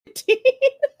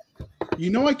You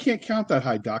know I can't count that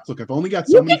high, Doc. Look, I've only got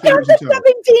so You many can count fingers to and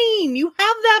toes. 17. You have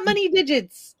that many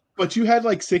digits. But you had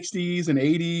like 60s and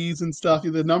 80s and stuff.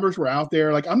 The numbers were out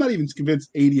there. Like, I'm not even convinced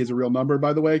 80 is a real number,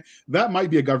 by the way. That might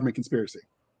be a government conspiracy.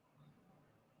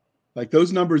 Like,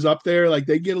 those numbers up there, like,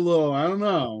 they get a little, I don't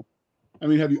know. I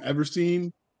mean, have you ever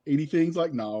seen 80 things?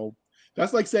 Like, no.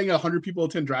 That's like saying 100 people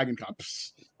attend Dragon Con.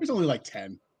 Psst, there's only like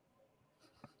 10.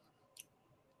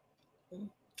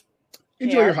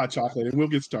 Enjoy your hot chocolate, and we'll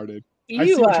get started. I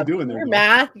see what you're doing there. Your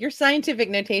math, your scientific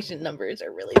notation numbers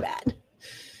are really bad.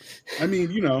 I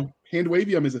mean, you know,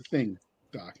 handwavium is a thing,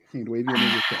 Doc. Handwavium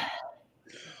is a thing.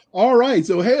 All right.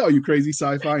 So, hey, all you crazy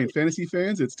sci-fi and fantasy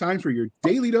fans, it's time for your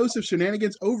daily dose of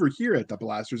shenanigans over here at the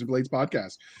Blasters and Blades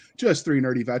podcast. Just three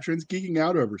nerdy veterans geeking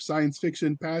out over science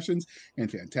fiction passions and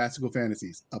fantastical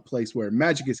fantasies. A place where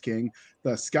magic is king,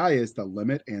 the sky is the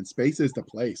limit, and space is the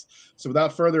place. So,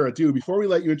 without further ado, before we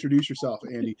let you introduce yourself,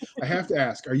 Andy, I have to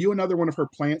ask, are you another one of her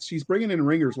plants? She's bringing in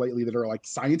ringers lately that are like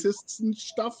scientists and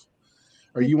stuff.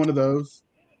 Are you one of those?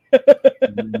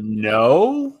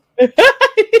 No.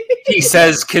 He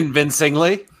says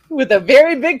convincingly. With a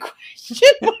very big question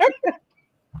mark.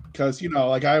 Because, you know,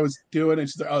 like I was doing it,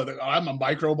 she's like, oh, I'm a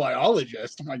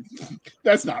microbiologist. I'm like,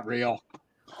 that's not real.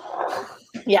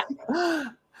 Yeah.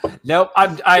 Nope.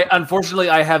 I unfortunately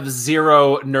I have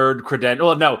zero nerd credential.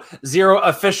 Well, no, zero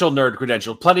official nerd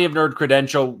credential. Plenty of nerd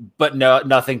credential, but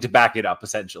nothing to back it up,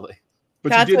 essentially. But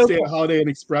That's you did okay. stay at Holiday Inn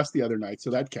Express the other night, so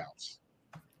that counts.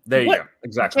 There you go.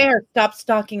 Exactly. Fair. Stop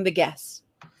stalking the guests.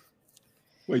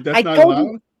 Wait, that's not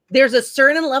allowed? There's a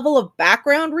certain level of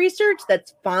background research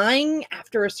that's fine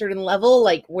after a certain level,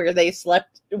 like where they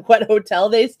slept, what hotel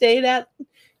they stayed at.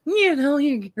 You know,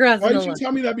 you're crossing. Why didn't you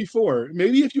tell me that before?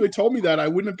 Maybe if you had told me that, I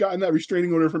wouldn't have gotten that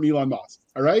restraining order from Elon Musk.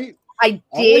 All right? I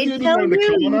did tell you,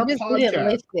 you just didn't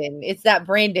listen. It's that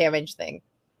brain damage thing.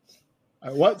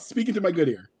 What? Speaking to my good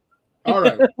ear. All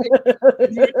right.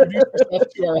 You introduce yourself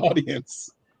to our audience.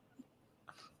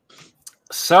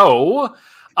 So,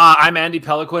 I'm Andy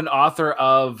Peliquin, author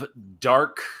of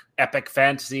epic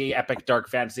dark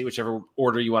fantasy, whichever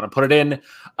order you want to put it in.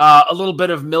 A little bit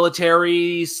of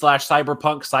military /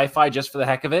 cyberpunk sci-fi just for the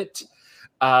heck of it.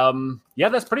 Yeah,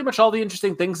 that's pretty much all the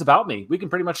interesting things about me. We can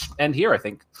pretty much end here, I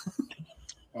think.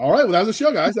 All right. Well, that was a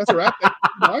show, guys. That's a wrap. He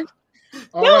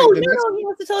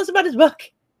wants to tell us about his book.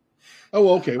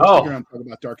 Oh, okay. We'll stick around and talk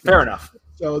about dark fantasy. Fair enough.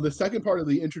 So the second part of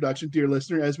the introduction, dear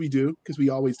listener, as we do, because we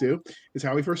always do, is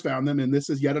how we first found them. And this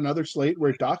is yet another slate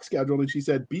where Doc scheduled and she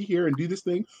said, be here and do this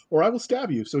thing or I will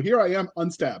stab you. So here I am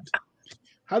unstabbed.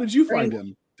 How did you find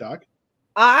him, Doc?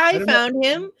 I found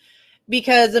him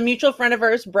because a mutual friend of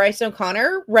ours, Bryce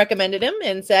O'Connor, recommended him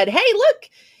and said, hey, look,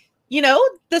 you know,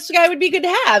 this guy would be good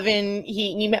to have. And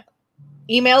he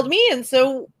emailed me. And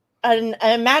so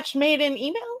a match made in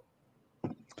email.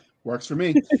 Works for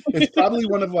me. It's probably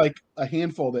one of like a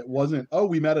handful that wasn't,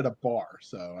 we met at a bar.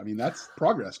 So, I mean, that's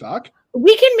progress, Doc.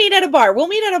 We can meet at a bar. We'll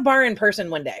meet at a bar in person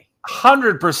one day.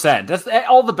 100%. That's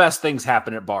all the best things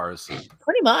happen at bars.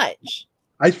 Pretty much.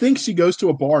 I think she goes to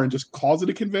a bar and just calls it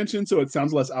a convention so it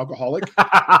sounds less alcoholic.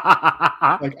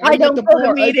 Like, I don't go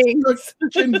to meetings. It's a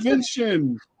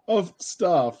convention of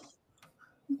stuff.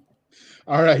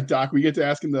 All right, Doc, we get to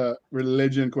asking the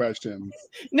religion questions.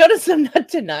 Notice I'm not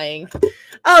denying.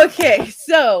 Okay,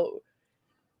 so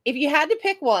if you had to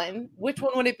pick one, which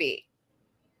one would it be?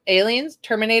 Aliens,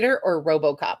 Terminator, or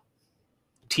RoboCop?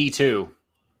 T2.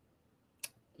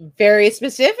 Very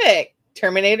specific.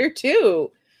 Terminator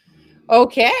 2.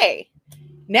 Okay.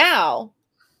 Now,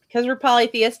 because we're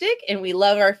polytheistic and we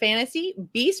love our fantasy,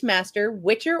 Beastmaster,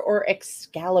 Witcher, or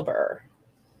Excalibur?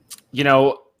 You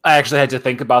know, I actually had to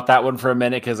think about that one for a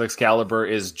minute because Excalibur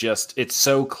is just, it's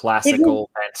so classical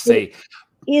fantasy.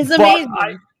 It is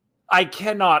amazing. I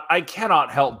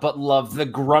cannot help but love the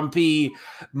grumpy,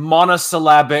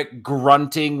 monosyllabic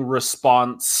grunting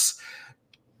response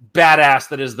badass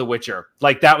that is The Witcher.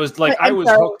 Like that was like, I was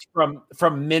hooked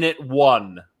from minute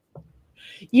one.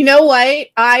 You know what?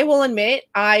 I will admit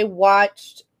I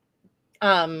watched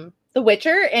The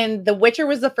Witcher, and The Witcher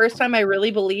was the first time I really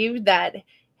believed that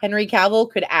Henry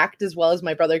Cavill could act as well as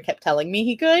my brother kept telling me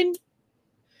he could.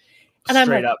 And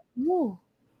Straight up. Whoa.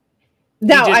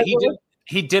 Now,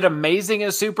 he did amazing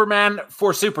as Superman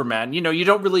for Superman. You know, you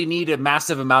don't really need a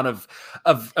massive amount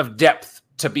of depth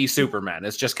to be Superman.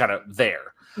 It's just kind of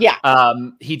there. Yeah.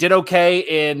 He did okay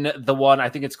in the one, I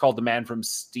think it's called The Man from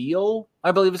Steel,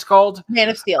 I believe it's called. Man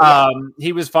of Steel. Yeah.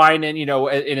 He was fine in,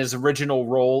 in his original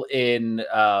role in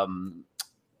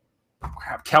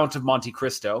Count of Monte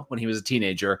Cristo when he was a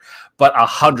teenager, but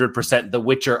 100% The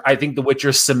Witcher. I think The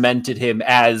Witcher cemented him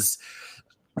as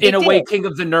in a way, king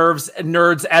of the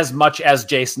nerds as much as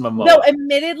Jason Momoa. No,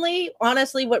 admittedly,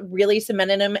 honestly, what really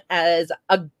cemented him as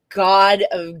a god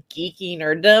of geeky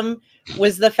nerddom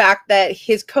was the fact that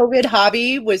his COVID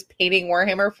hobby was painting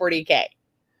Warhammer 40K.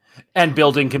 And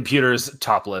building computers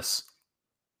topless.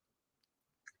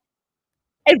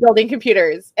 And building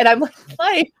computers. And I'm like,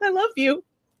 hi, I love you.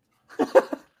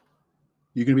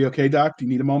 You gonna be okay, Doc? Do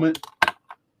you need a moment?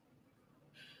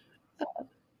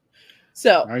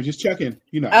 So, all right, just checking.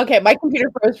 You know. Okay, my computer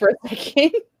froze for a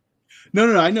second.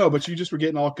 No, I know, but you just were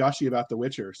getting all gushy about The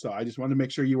Witcher, so I just wanted to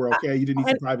make sure you were okay. You didn't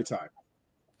need some private time.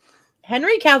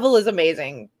 Henry Cavill is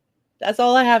amazing. That's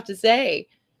all I have to say.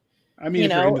 I mean,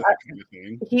 if you're into that kind of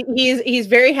thing. He's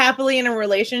very happily in a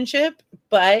relationship,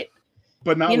 but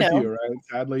not with you, right?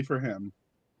 Sadly for him.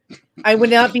 I would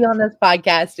not be on this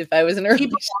podcast if I was in a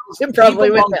relationship.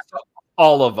 Probably with him.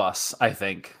 All of us, I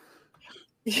think.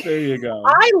 There you go.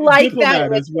 I like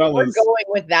that. As well we're going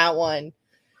with that one.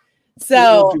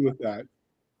 So we'll do with that.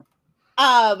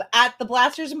 At the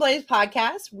Blasters and Blades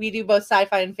podcast, we do both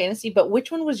sci-fi and fantasy. But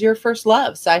which one was your first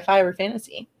love, sci-fi or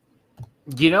fantasy?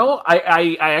 You know,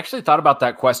 I actually thought about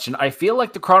that question. I feel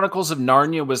like the Chronicles of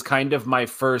Narnia was kind of my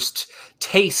first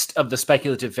taste of the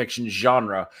speculative fiction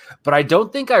genre, but I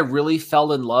don't think I really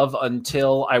fell in love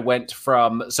until I went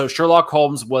from. So Sherlock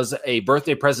Holmes was a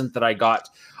birthday present that I got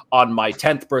on my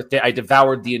 10th birthday. I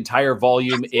devoured the entire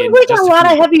volume in just a lot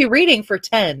of heavy reading for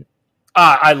 10.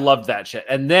 I loved that shit.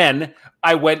 And then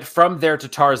I went from there to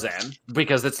Tarzan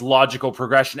because it's logical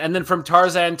progression. And then from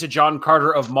Tarzan to John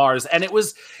Carter of Mars. And it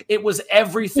was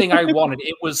everything I wanted.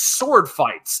 It was sword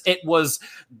fights. It was,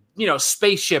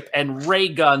 spaceship and ray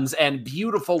guns and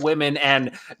beautiful women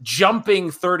and jumping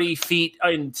 30 feet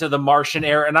into the Martian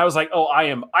air. And I was like, oh, I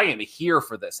am here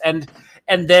for this. And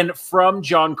then from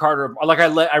John Carter, like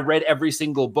I read every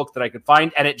single book that I could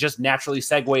find, and it just naturally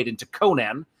segued into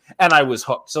Conan. And I was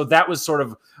hooked. So that was sort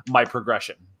of my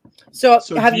progression. So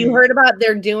have you heard about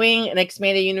they're doing an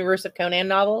expanded universe of Conan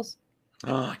novels?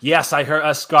 Yes, I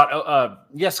heard Scott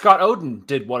Oden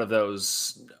did one of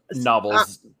those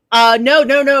novels.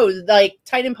 No. Like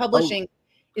Titan Publishing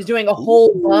is doing a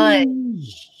whole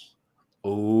bunch.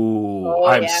 Ooh,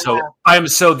 I'm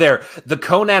so there. The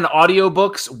Conan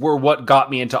audiobooks were what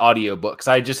got me into audiobooks.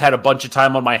 I just had a bunch of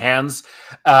time on my hands,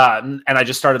 and I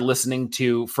just started listening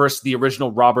to first the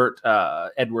original Robert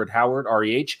Edward Howard,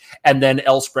 REH, and then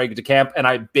L. Sprague de Camp, and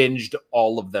I binged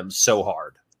all of them so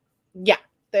hard. Yeah,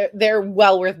 they're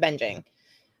well worth binging.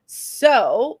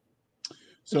 So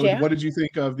what did you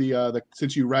think of the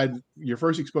since you read your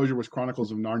first exposure was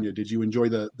Chronicles of Narnia? Did you enjoy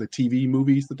the TV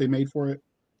movies that they made for it?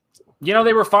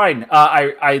 They were fine.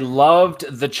 I loved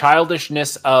the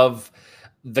childishness of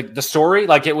the story.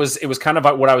 Like it was kind of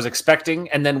what I was expecting.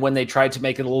 And then when they tried to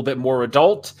make it a little bit more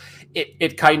adult,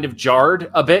 it kind of jarred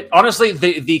a bit. Honestly,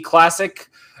 the classic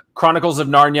Chronicles of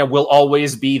Narnia will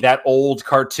always be that old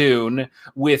cartoon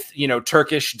with,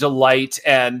 Turkish delight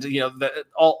and,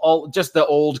 all just the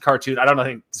old cartoon. I don't know, I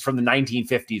think it's from the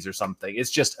 1950s or something.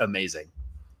 It's just amazing.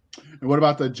 And what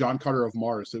about the John Carter of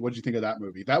Mars? What did you think of that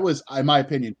movie? That was, in my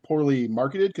opinion, poorly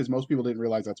marketed because most people didn't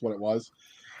realize that's what it was.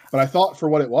 But I thought for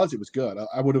what it was good.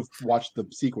 I would have watched the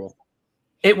sequel.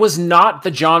 It was not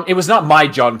my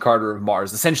John Carter of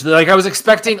Mars. Essentially, like I was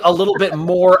expecting a little bit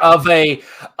more of a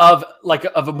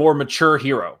more mature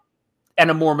hero and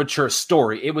a more mature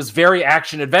story. It was very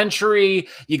action adventure-y.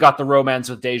 You got the romance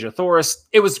with Deja Thoris.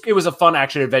 It was a fun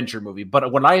action adventure movie.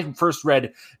 But when I first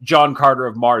read John Carter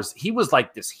of Mars, he was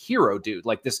like this hero dude,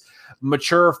 like this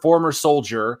mature former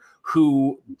soldier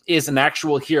who is an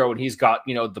actual hero, and he's got,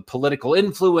 the political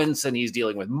influence, and he's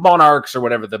dealing with monarchs or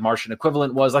whatever the Martian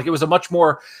equivalent was. Like it was a much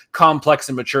more complex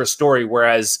and mature story.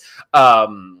 Whereas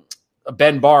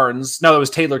Ben Barnes, no, it was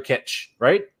Taylor Kitsch,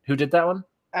 right? Who did that one?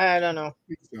 I don't know.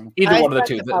 Either one of the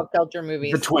two. Pop culture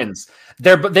movies. The twins.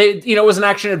 But it was an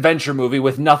action adventure movie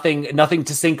with nothing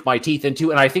to sink my teeth into,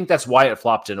 and I think that's why it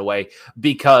flopped in a way,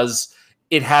 because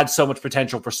it had so much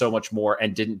potential for so much more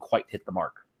and didn't quite hit the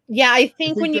mark. Yeah, I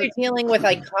think when you're dealing with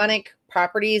iconic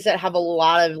properties that have a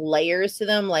lot of layers to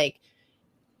them, like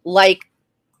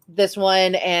this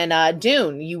one and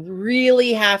Dune, you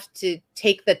really have to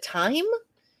take the time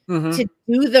to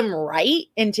do them right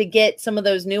and to get some of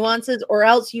those nuances, or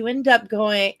else you end up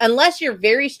going, unless you're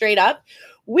very straight up,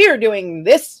 we're doing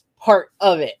this part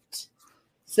of it.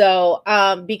 So,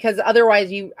 because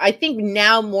otherwise I think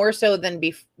now more so than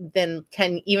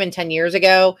 10 years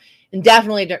ago, and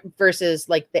definitely versus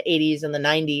like the 80s and the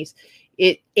 90s,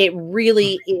 it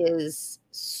really is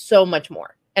so much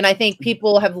more. And I think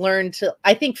people have learned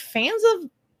I think fans have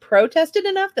protested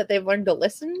enough that they've learned to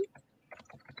listen.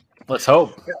 Let's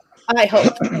hope. I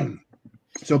hope.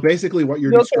 So basically, what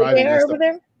you're You okay describing there is over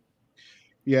there?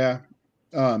 yeah.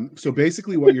 So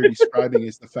basically, what you're describing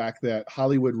is the fact that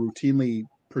Hollywood routinely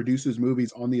produces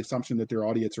movies on the assumption that their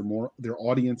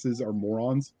audiences are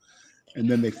morons, and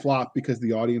then they flop because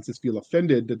the audiences feel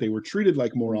offended that they were treated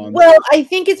like morons. Well, I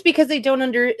think it's because they don't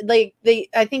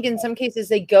I think in some cases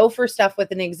they go for stuff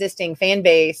with an existing fan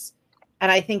base.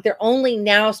 And I think they're only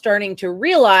now starting to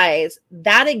realize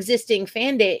that existing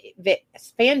fan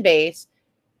base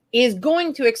is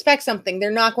going to expect something. They're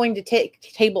not going to take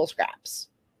table scraps.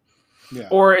 Yeah.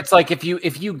 Or it's like if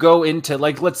you go into,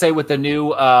 like, let's say with the new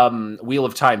Wheel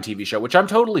of Time TV show, which I'm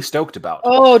totally stoked about.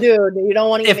 Oh, dude, you don't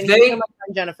want to even hear my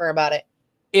friend Jennifer about it.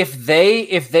 If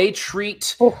they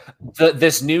treat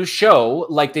this new show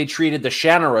like they treated the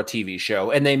Shannara TV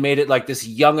show, and they made it like this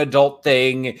young adult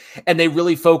thing, and they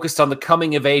really focused on the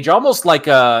coming of age, almost like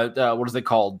what is it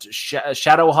called,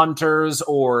 Shadow Hunters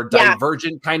or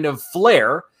Divergent kind of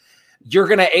flair, you're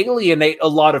going to alienate a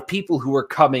lot of people who are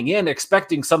coming in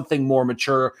expecting something more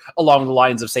mature along the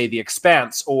lines of, say, The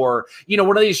Expanse, or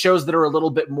one of these shows that are a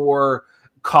little bit more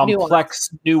complex,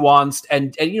 nuanced,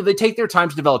 and they take their time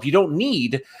to develop. You don't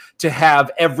need to have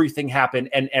everything happen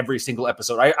in every single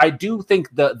episode. I do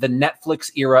think the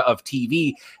Netflix era of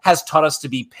TV has taught us to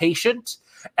be patient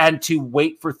and to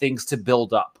wait for things to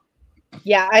build up.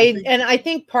 Yeah, I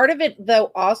think part of it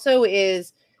though also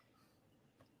is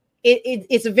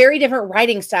it's a very different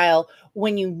writing style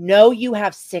when you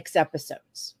have 6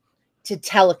 episodes to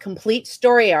tell a complete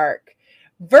story arc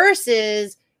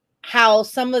versus how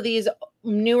some of these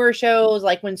newer shows,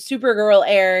 like when Supergirl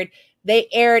aired, they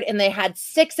aired and they had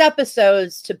 6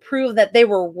 episodes to prove that they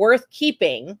were worth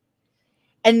keeping.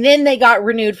 And then they got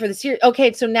renewed for the series.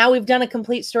 Okay, so now we've done a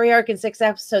complete story arc in 6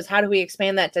 episodes. How do we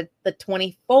expand that to the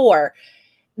 24?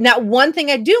 Now, one thing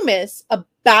I do miss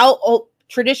about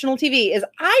traditional TV is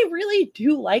I really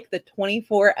do like the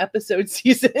 24 episode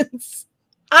seasons.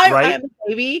 I'm a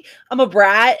baby. I'm a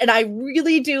brat. And I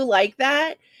really do like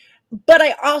that. But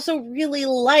I also really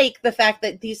like the fact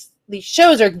that these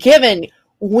shows are given.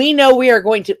 We know we are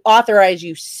going to authorize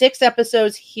you 6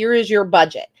 episodes. Here is your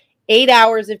budget. 8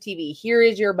 hours of TV. Here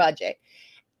is your budget.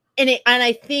 And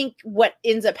I think what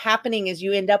ends up happening is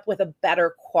you end up with a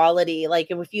better quality. Like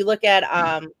if you look at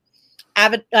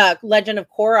Legend of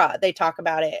Korra, they talk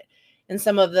about it in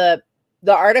some of the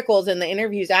articles and the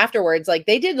interviews afterwards. Like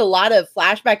they did a lot of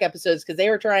flashback episodes because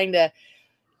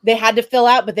they had to fill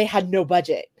out, but they had no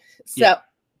budget. So,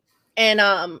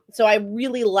 so I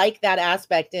really like that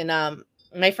aspect. And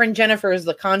my friend Jennifer is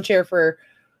the con chair for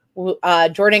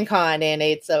Jordan Con, and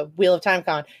it's a Wheel of Time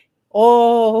Con.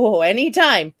 Oh,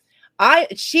 anytime.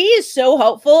 She is so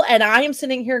hopeful, and I am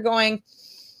sitting here going,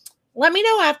 let me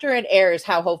know after it airs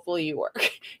how hopeful you were,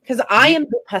 because I am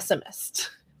the pessimist.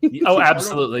 Oh,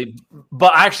 absolutely.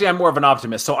 But actually, I'm more of an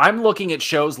optimist. So I'm looking at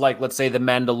shows like, let's say, The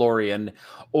Mandalorian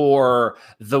or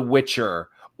The Witcher,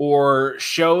 or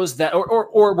shows that,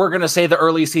 or we're going to say the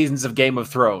early seasons of Game of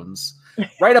Thrones.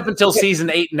 Right up until season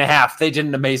 8.5, they did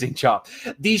an amazing job.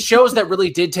 These shows that really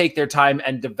did take their time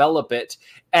and develop it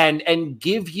and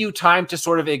give you time to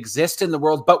sort of exist in the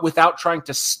world, but without trying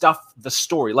to stuff the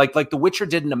story. Like The Witcher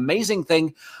did an amazing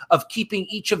thing of keeping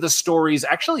each of the stories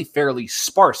actually fairly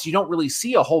sparse. You don't really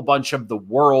see a whole bunch of the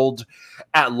world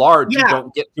at large. Yeah. You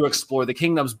don't get to explore the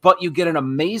kingdoms, but you get an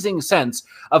amazing sense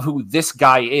of who this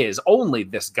guy is, only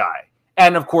this guy.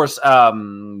 And of course,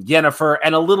 Yennefer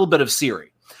and a little bit of Ciri.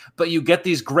 But you get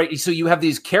these so you have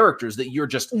these characters that you're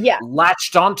just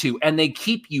latched onto, and they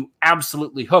keep you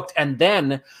absolutely hooked. And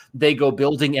then they go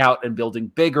building out and building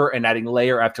bigger and adding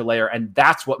layer after layer. And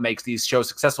that's what makes these shows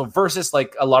successful versus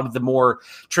like a lot of the more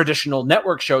traditional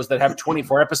network shows that have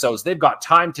 24 episodes. They've got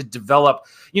time to develop,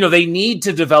 they need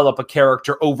to develop a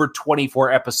character over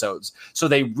 24 episodes. So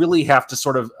they really have to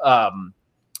sort of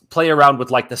play around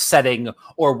with like the setting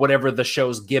or whatever the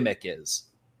show's gimmick is.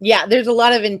 Yeah, there's a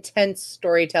lot of intense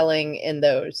storytelling in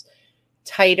those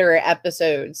tighter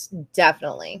episodes,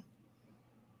 definitely.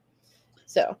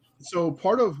 So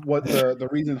part of what the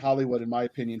reason Hollywood, in my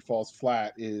opinion, falls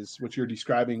flat is what you're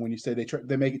describing when you say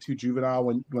they make it too juvenile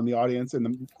when the audience and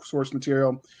the source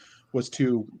material was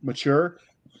too mature.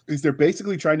 Is they're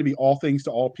basically trying to be all things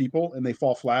to all people, and they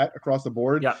fall flat across the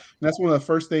board. Yeah, and that's one of the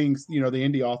first things the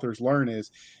indie authors learn is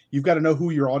you've got to know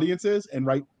who your audience is and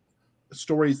write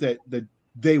stories that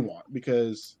they want,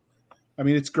 because I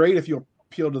mean it's great if you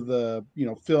appeal to the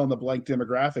fill in the blank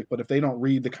demographic, but if they don't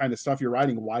read the kind of stuff you're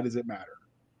writing, why does it matter?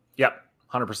 Yep,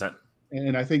 100%.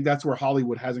 And I think that's where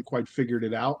Hollywood hasn't quite figured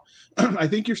it out. I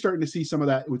think you're starting to see some of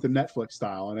that with the Netflix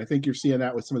style, and I think you're seeing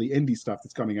that with some of the indie stuff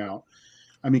that's coming out.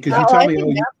 I mean, because I think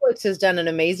Netflix has done an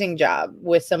amazing job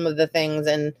with some of the things,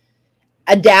 and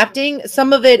adapting.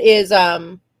 Some of it is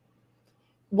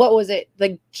what was it?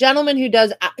 The gentleman who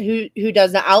does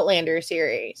the Outlander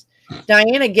series.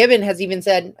 Diana Gibbon has even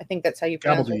said, I think that's how you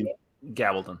pronounce it.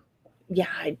 Gabaldon.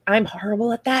 Yeah, I'm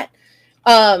horrible at that.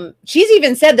 She's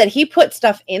even said that he put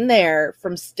stuff in there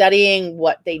from studying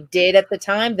what they did at the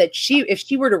time that if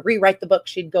she were to rewrite the book,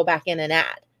 she'd go back in and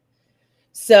add.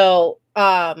 So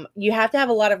you have to have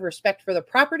a lot of respect for the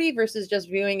property versus just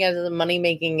viewing it as a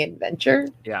money-making adventure.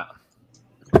 Yeah.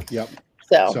 Yep.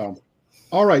 So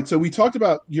all right. So we talked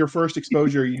about your first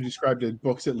exposure, you described in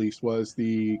books at least, was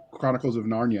the Chronicles of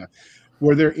Narnia.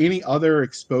 Were there any other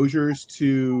exposures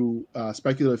to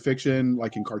speculative fiction,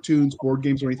 like in cartoons, board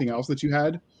games, or anything else that you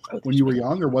had when you were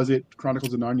young, or was it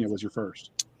Chronicles of Narnia was your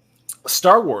first?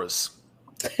 Star Wars.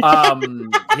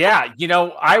 Yeah, you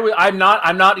know, I'm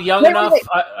not young enough.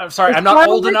 I'm sorry, I'm not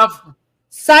old enough.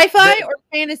 Sci-fi or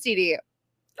fantasy to you?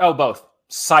 Oh, both.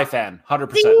 Sci-fan,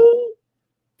 100%.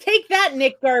 Take that,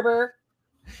 Nick Garber.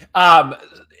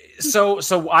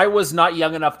 So I was not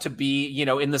young enough to be, you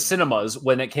know, in the cinemas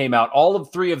when it came out. All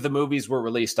of 3 of the movies were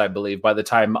released, I believe, by the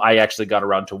time I actually got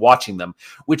around to watching them,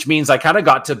 which means I kind of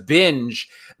got to binge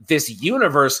this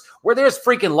universe where there's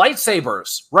freaking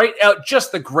lightsabers, right?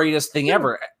 Just the greatest thing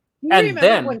ever. And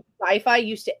then when Sci-Fi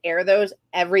used to air those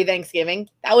every Thanksgiving,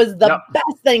 that was the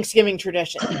best Thanksgiving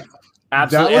tradition.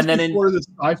 Absolutely. That was and then before the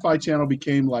Sci-Fi Channel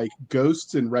became like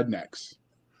Ghosts and Rednecks.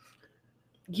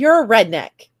 You're a redneck.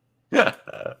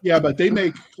 Yeah, but they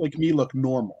make like me look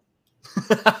normal.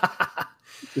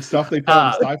 The stuff they put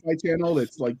on the Sci-Fi Channel,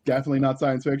 that's like definitely not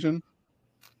science fiction.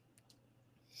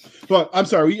 But I'm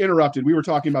sorry, we interrupted. We were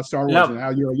talking about Star Wars and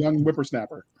how you're a young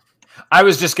whippersnapper. I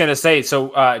was just going to say, so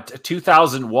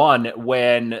 2001,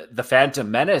 when The Phantom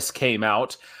Menace came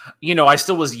out, you know, I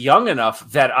still was young enough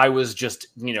that I was just,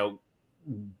 you know,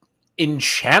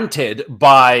 enchanted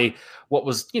by what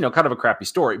was, you know, kind of a crappy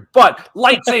story, but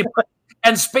lightsaber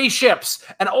and spaceships,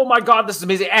 and oh my god, this is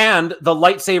amazing. And the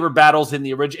lightsaber battles in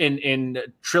the in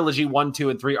trilogy 1, 2,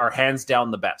 and 3 are hands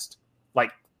down the best,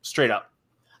 like straight up.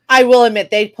 I will admit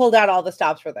they pulled out all the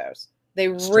stops for those. They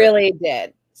really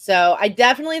did. So I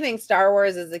definitely think Star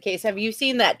Wars is the case. Have you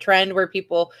seen that trend where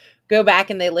people go back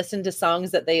and they listen to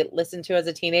songs that they listened to as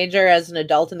a teenager, as an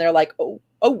adult, and they're like, oh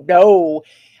no.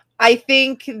 I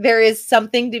think there is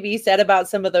something to be said about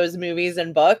some of those movies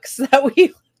and books that we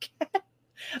look at.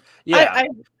 Yeah.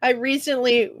 I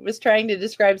recently was trying to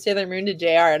describe Sailor Moon to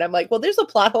JR, and I'm like, well, there's a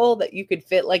plot hole that you could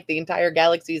fit like the entire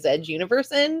Galaxy's Edge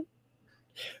universe in,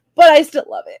 but I still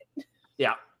love it.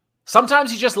 Yeah.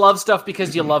 Sometimes you just love stuff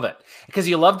because you love it. Because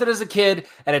you loved it as a kid,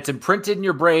 and it's imprinted in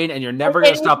your brain, and you're never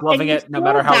going to stop loving it, no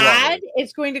matter how long.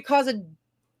 It's going to cause a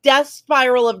death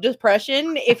spiral of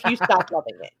depression if you stop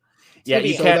loving it. Yeah,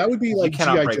 so that would be like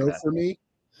G.I. Joe for me.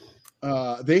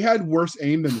 They had worse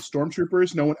aim than the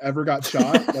stormtroopers. No one ever got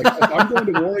shot. Like, if I'm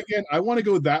going to war again, I want to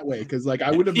go that way because, like, I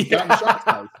would have gotten shot.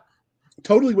 Guys.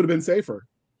 Totally would have been safer.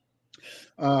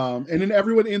 And then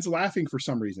everyone ends laughing for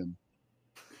some reason.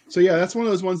 So yeah, that's one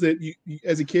of those ones that you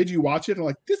as a kid you watch it and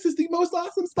like, this is the most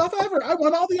awesome stuff ever. I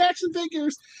want all the action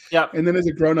figures. Yeah. And then as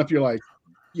a grown up, you're like,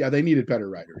 yeah, they needed better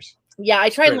writers. Yeah, I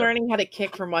tried learning how to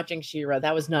kick from watching She-Ra.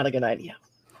 That was not a good idea.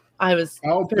 How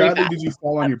badly did you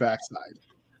fall on your backside?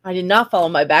 I did not fall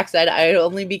on my backside. I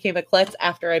only became a klutz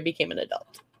after I became an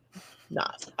adult.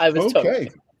 I was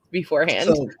totally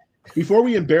beforehand. So before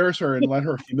we embarrass her and let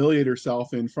her humiliate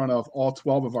herself in front of all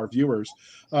 12 of our viewers,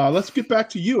 let's get back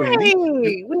to you,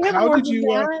 Andy. How did you?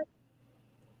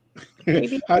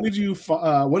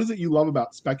 What is it you love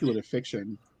about speculative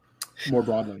fiction more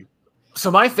broadly? So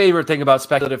my favorite thing about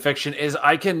speculative fiction is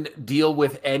I can deal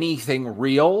with anything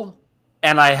real.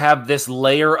 And I have this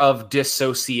layer of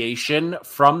dissociation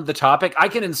from the topic. I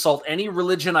can insult any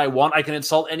religion I want. I can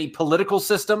insult any political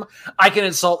system. I can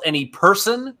insult any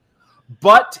person,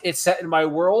 but it's set in my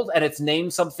world and it's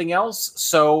named something else.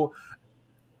 So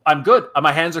I'm good.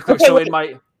 My hands are clear. Okay,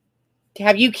 so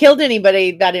have you killed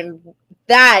anybody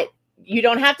that you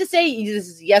don't have to say, this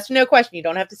is a yes or no question. You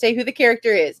don't have to say who the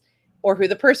character is or who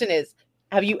the person is.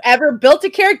 Have you ever built a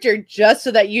character just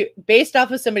so that based off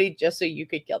of somebody, just so you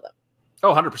could kill them?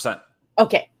 Oh, 100%.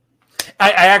 Okay. I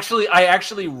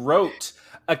actually wrote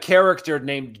a character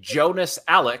named Jonas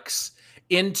Alex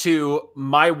into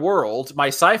my world, my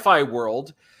sci-fi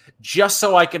world, just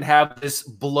so I can have this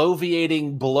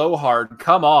bloviating blowhard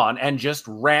come on and just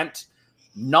rant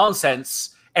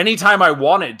nonsense anytime I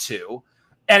wanted to.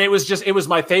 And it was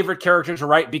my favorite character to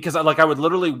write because I would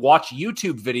literally watch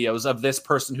YouTube videos of this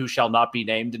person who shall not be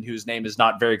named and whose name is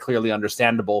not very clearly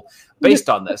understandable based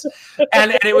on this.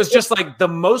 And it was just like the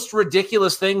most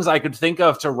ridiculous things I could think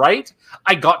of to write.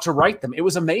 I got to write them. It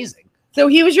was amazing. So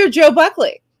he was your Joe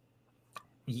Buckley.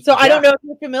 So I don't Yeah, know if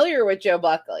you're familiar with Joe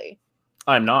Buckley.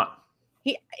 I'm not.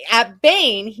 He at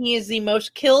Bane, he is the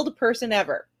most killed person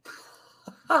ever.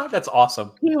 That's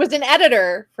awesome. He was an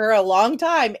editor for a long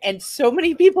time, and so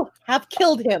many people have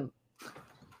killed him.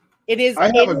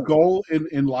 I have a goal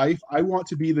in life. I want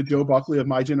to be the Joe Buckley of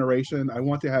my generation. I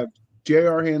want to have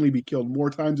J.R. Handley be killed more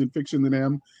times in fiction than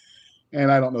him.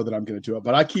 And I don't know that I'm going to do it.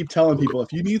 But I keep telling people,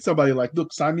 if you need somebody like,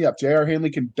 look, sign me up. J.R. Handley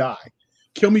can die.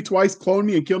 Kill me twice, clone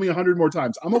me, and kill me 100 more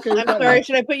times. I'm okay with I'm that. sorry, Now.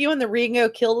 should I put you on the Ringo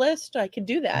kill list? I could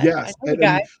do that. Yes. I know the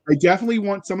guy. I definitely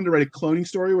want someone to write a cloning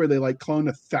story where they like clone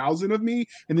 1,000 of me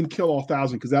and then kill all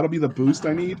 1,000 because that'll be the boost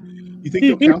I need. You think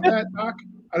they'll count that, Doc?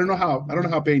 I don't know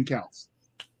how Bane counts.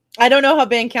 I don't know how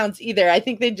Bane counts either. I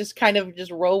think they just kind of just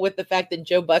roll with the fact that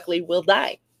Joe Buckley will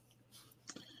die.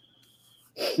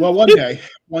 Well,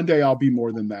 one day I'll be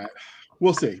more than that.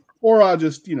 We'll see. Or I'll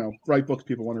just, write books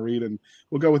people want to read and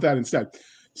we'll go with that instead.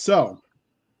 So,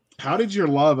 how did your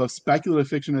love of speculative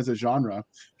fiction as a genre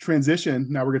transition,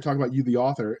 now we're going to talk about you, the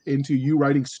author, into you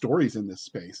writing stories in this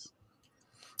space?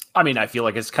 I mean, I feel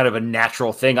like it's kind of a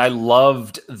natural thing. I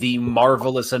loved the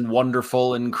marvelous and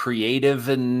wonderful and creative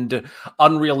and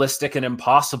unrealistic and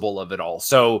impossible of it all.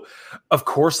 So, of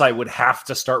course, I would have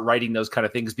to start writing those kind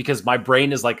of things because my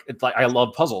brain is like, I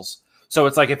love puzzles. So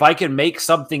it's like, if I can make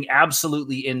something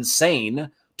absolutely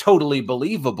insane, totally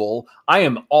believable, I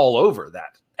am all over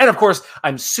that. And of course,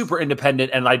 I'm super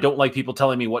independent and I don't like people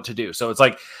telling me what to do. So it's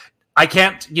like, I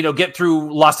can't, get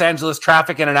through Los Angeles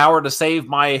traffic in an hour to save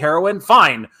my heroine.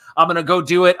 Fine. I'm going to go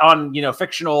do it on,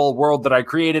 fictional world that I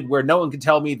created where no one can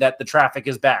tell me that the traffic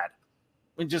is bad.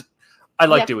 I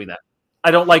like doing that.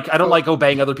 I don't like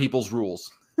obeying other people's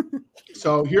rules.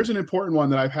 So here's an important one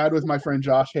that I've had with my friend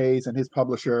Josh Hayes and his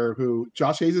publisher, who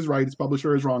Josh Hayes is right, his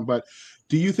publisher is wrong. But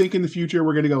do you think in the future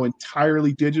we're going to go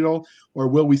entirely digital or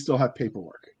will we still have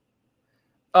paperwork?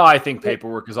 Oh, I think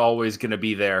paperwork is always going to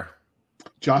be there.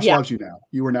 Josh loves you now.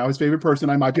 You are now his favorite person.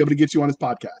 I might be able to get you on his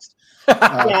podcast.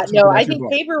 I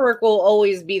think paperwork will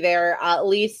always be there, at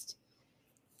least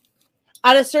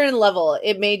at a certain level.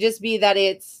 It may just be that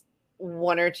it's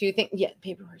one or two things. Yeah,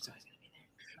 paperwork's always going to be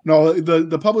No, there.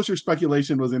 the publisher's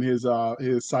speculation was in his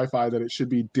sci-fi that it should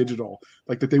be digital,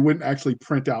 like that they wouldn't actually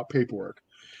print out paperwork.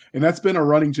 And that's been a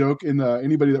running joke in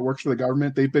anybody that works for the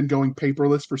government. They've been going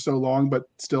paperless for so long, but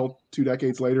still 2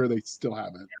 decades later, they still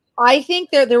haven't. I think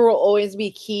there will always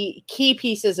be key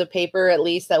pieces of paper, at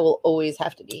least, that will always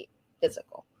have to be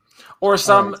physical, or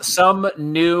some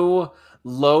new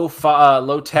low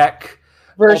tech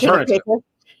version of paper.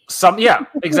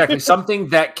 Exactly. Something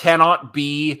that cannot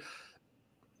be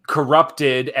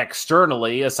corrupted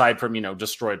externally, aside from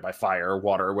destroyed by fire or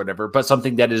water or whatever, but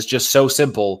something that is just so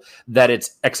simple that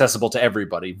it's accessible to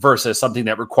everybody, versus something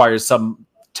that requires some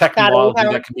technology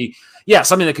that can be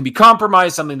something that can be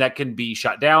compromised, something that can be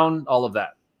shut down, all of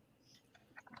that.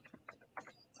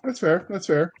 That's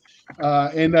fair.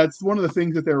 And that's one of the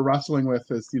things that they're wrestling with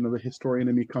as the historian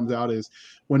in me comes out, is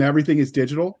when everything is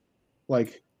digital,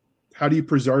 like, how do you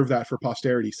preserve that for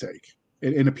posterity's sake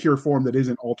in a pure form that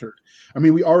isn't altered? I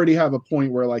mean, we already have a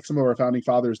point where, like, some of our founding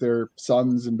fathers, their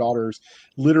sons and daughters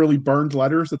literally burned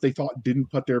letters that they thought didn't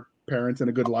put their parents in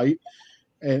a good light.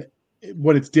 And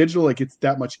when it's digital, like, it's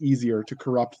that much easier to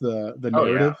corrupt the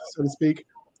narrative, so to speak.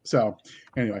 So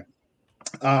anyway,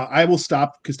 I will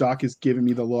stop because Doc is giving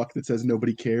me the look that says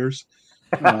nobody cares.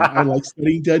 I like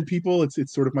studying dead people.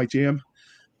 It's sort of my jam.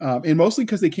 And mostly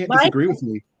because they can't disagree with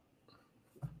me.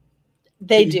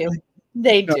 They do.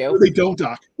 They do. No, they don't,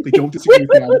 Doc. They don't disagree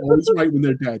with me. I'm always right when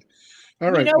they're dead.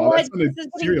 All right. You know what? That's a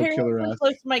serial killer ass.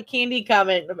 Close to my candy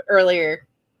comment earlier.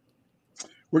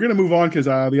 We're going to move on because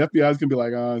the FBI is going to be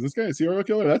like, is this guy a serial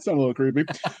killer? That sounds a little creepy.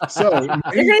 So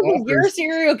you're a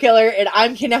serial killer and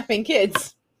I'm kidnapping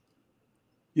kids.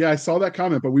 Yeah, I saw that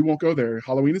comment, but we won't go there.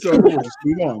 Halloween is over. We'll just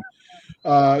move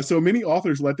on. So many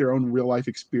authors let their own real life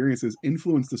experiences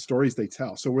influence the stories they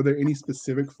tell. So were there any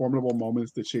specific formidable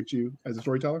moments that shaped you as a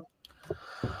storyteller?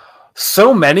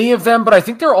 So many of them, but I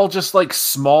think they're all just like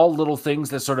small little things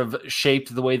that sort of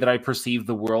shaped the way that I perceive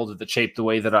the world, that shaped the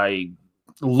way that I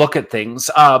look at things.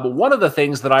 One of the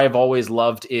things that I have always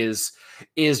loved is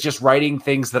just writing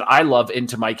things that I love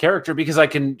into my character, because I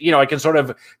can sort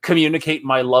of communicate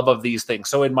my love of these things.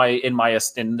 So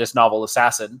in this novel,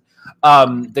 Assassin,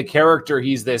 the character,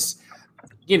 he's this,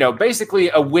 basically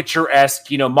a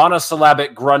Witcher-esque,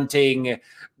 monosyllabic grunting,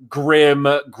 grim,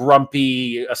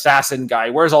 grumpy assassin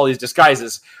guy, wears all these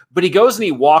disguises, but he goes and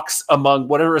he walks among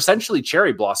what are essentially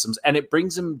cherry blossoms, and it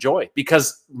brings him joy,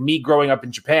 because me growing up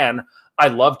in Japan, I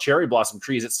love cherry blossom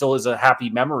trees. It still is a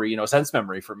happy memory, sense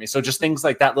memory for me. So just things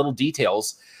like that, little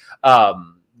details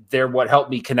they're what helped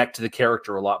me connect to the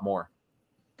character a lot more.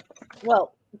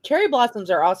 Well, cherry blossoms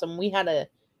are awesome. We had a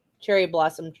cherry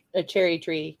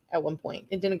tree at one point.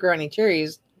 It didn't grow any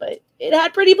cherries, but it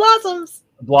had pretty blossoms.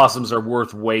 Blossoms are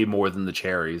worth way more than the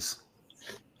cherries.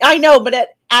 I know, but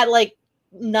at like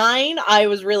 9, I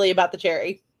was really about the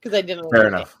cherry because I didn't. Fair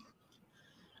enough.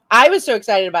 I was so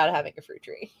excited about having a fruit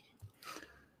tree.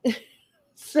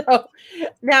 So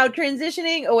now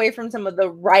transitioning away from some of the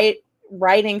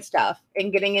writing stuff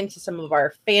and getting into some of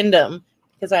our fandom,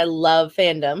 because I love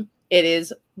fandom. It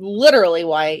is literally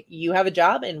why you have a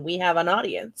job and we have an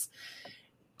audience.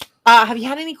 Have you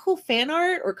had any cool fan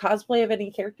art or cosplay of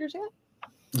any characters yet?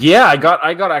 Yeah, I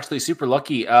got actually super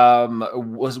lucky.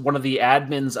 Was one of the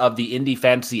admins of the Indie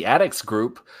Fantasy Addicts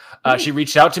group. She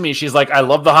reached out to me. She's like, "I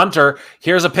love the Hunter.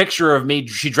 Here's a picture of me."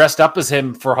 She dressed up as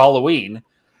him for Halloween,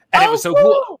 and it was so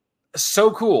cool.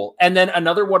 So cool. And then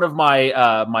another one of my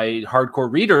my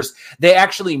hardcore readers, they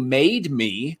actually made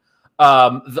me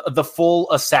the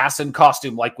full assassin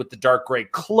costume, like with the dark gray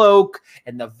cloak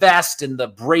and the vest and the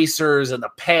bracers and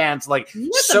the pants, like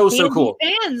so cool.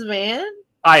 Fans, man.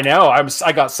 I know.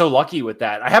 I got so lucky with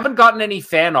that. I haven't gotten any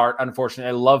fan art, unfortunately.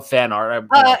 I love fan art.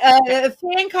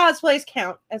 Fan cosplays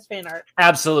count as fan art.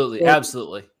 Absolutely,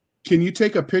 absolutely. Can you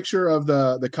take a picture of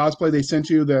the cosplay they sent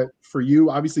you that for you?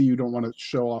 Obviously, you don't want to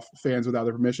show off fans without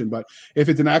their permission, but if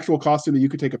it's an actual costume that you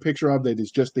could take a picture of that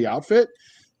is just the outfit,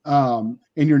 in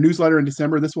your newsletter in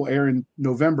December, this will air in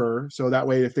November. So that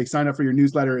way, if they sign up for your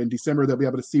newsletter in December, they'll be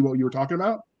able to see what you were talking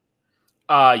about.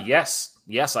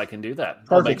 Yes, I can do that.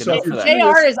 Perfect. I'll make a note for that.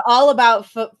 JR is all about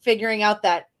figuring out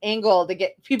that angle to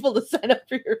get people to sign up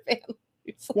for your fan.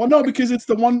 Well, no, because it's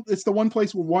the one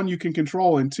place where one you can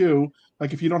control, and two,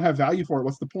 like if you don't have value for it,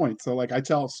 what's the point? So like I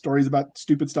tell stories about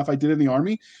stupid stuff I did in the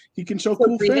army. He can show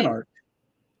cool fan art.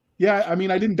 Yeah, I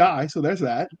mean I didn't die, so there's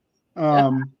that.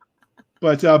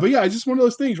 But yeah, it's just one of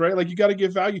those things, right? Like you got to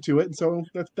give value to it, and so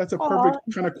that's a perfect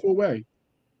kind of cool way.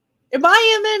 Am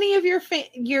I in any of your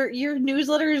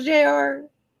newsletters, JR?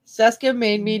 Seska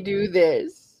made me do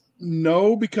this.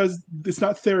 No, because it's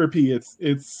not therapy.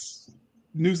 It's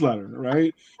newsletter,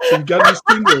 right? So you got to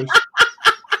distinguish.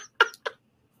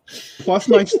 Plus,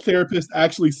 my therapist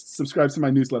actually subscribes to my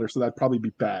newsletter, so that'd probably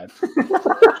be bad.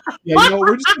 Yeah,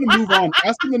 we're just going to move on.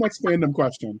 Ask him the next fandom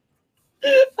question.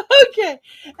 Okay.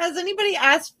 Has anybody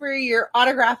asked for your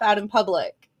autograph out in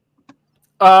public?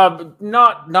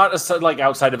 Not like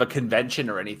outside of a convention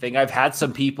or anything. I've had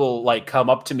some people like come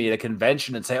up to me at a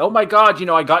convention and say, "Oh my God,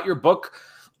 I got your book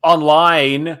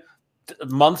online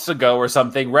months ago or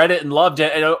something, read it and loved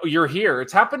it, and you're here."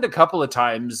 It's happened a couple of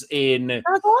times in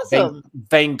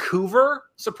Vancouver,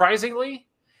 surprisingly.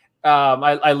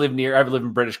 I live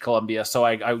in British Columbia, so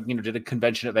I did a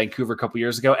convention at Vancouver a couple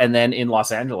years ago, and then in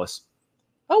Los Angeles.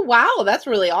 Oh wow, that's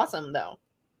really awesome though.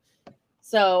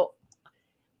 So,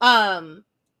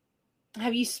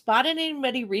 have you spotted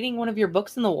anybody reading one of your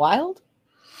books in the wild?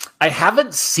 I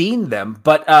haven't seen them,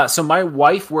 but so my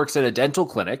wife works at a dental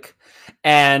clinic,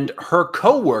 and her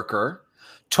coworker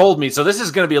told me, so this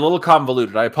is going to be a little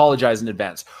convoluted. I apologize in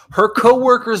advance. Her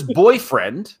coworker's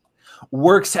boyfriend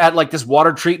works at like this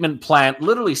water treatment plant,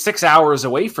 literally 6 hours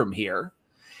away from here.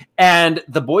 And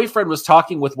the boyfriend was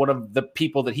talking with one of the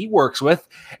people that he works with,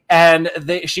 and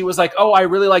she was like, "Oh, I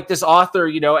really like this author,"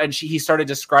 and he started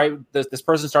describing this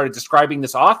person started describing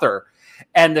this author,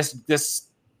 and this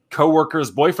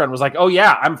coworker's boyfriend was like, "Oh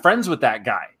yeah, I'm friends with that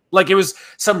guy." Like it was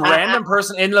some random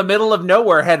person in the middle of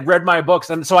nowhere had read my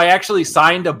books, and so I actually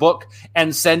signed a book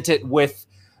and sent it with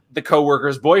the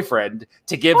coworker's boyfriend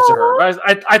to give to her.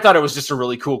 I thought it was just a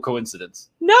really cool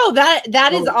coincidence. No,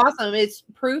 that is awesome. It's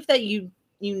proof that you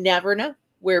never know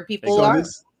where people are.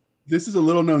 This is a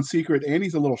little known secret.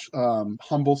 Andy's a little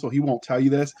humble, so he won't tell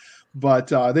you this, but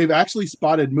they've actually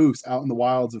spotted moose out in the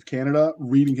wilds of Canada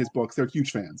reading his books. They're huge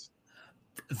fans.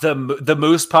 The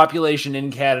moose population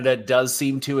in Canada does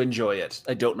seem to enjoy it.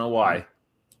 I don't know why.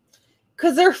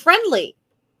 Because they're friendly.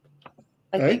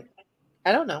 I think.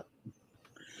 I don't know.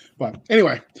 But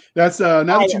anyway, that's now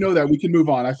that you know that, we can move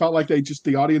on. I felt like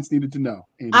the audience needed to know.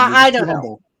 Andy, I don't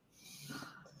know.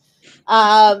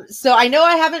 So I know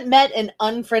I haven't met an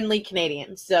unfriendly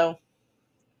Canadian. So,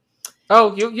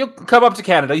 you'll come up to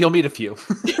Canada. You'll meet a few.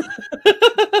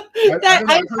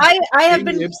 I have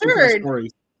been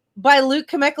assured by Luke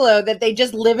Kamekalo that they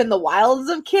just live in the wilds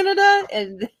of Canada,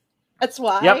 and that's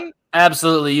why. Yep,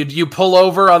 absolutely. You pull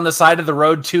over on the side of the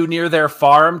road too near their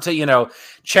farm to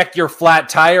check your flat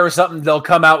tire or something. They'll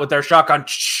come out with their shotgun.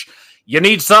 Shh, you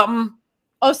need something?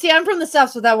 Oh, see, I'm from the south,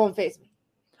 so that won't faze me.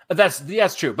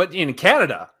 That's true, but in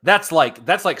Canada, that's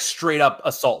like straight up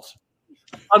assault.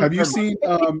 Have you seen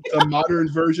the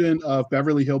modern version of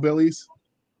Beverly Hillbillies?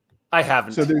 I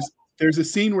haven't. So there's a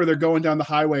scene where they're going down the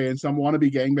highway and some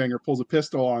wannabe gangbanger pulls a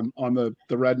pistol on the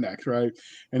rednecks, right?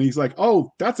 And he's like,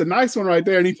 "Oh, that's a nice one right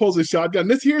there." And he pulls his shotgun.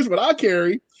 This here's what I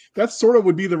carry. That sort of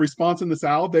would be the response in the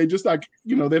South. They just like,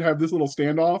 they'd have this little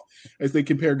standoff as they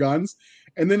compare guns,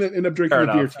 and then end up drinking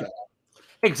a beer together.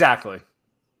 Exactly.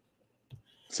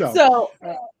 So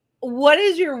what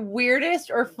is your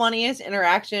weirdest or funniest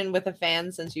interaction with a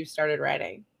fan since you've started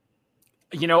writing?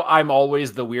 I'm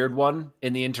always the weird one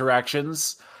in the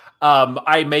interactions.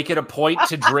 I make it a point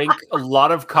to drink a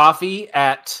lot of coffee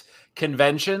at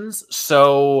conventions,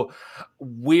 so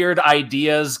weird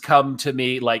ideas come to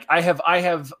me. Like I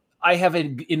have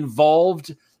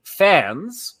involved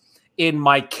fans in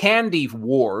my candy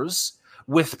wars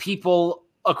with people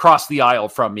across the aisle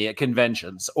from me at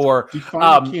conventions, or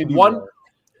one.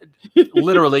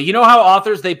 Literally, you know how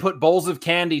authors, they put bowls of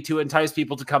candy to entice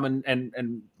people to come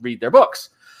and read their books.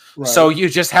 Right. So you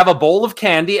just have a bowl of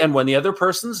candy, and when the other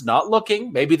person's not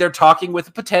looking, maybe they're talking with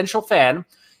a potential fan,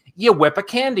 you whip a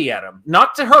candy at them.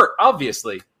 Not to hurt,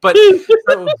 obviously, but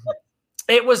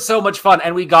it was so much fun.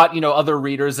 And we got, other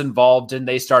readers involved, and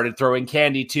they started throwing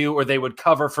candy too, or they would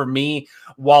cover for me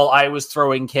while I was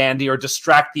throwing candy or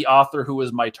distract the author who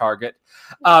was my target.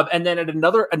 And then at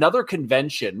another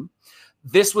convention,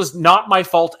 this was not my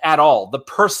fault at all. The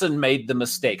person made the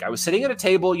mistake. I was sitting at a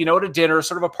table, at a dinner,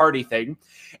 sort of a party thing.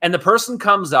 And the person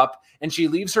comes up and she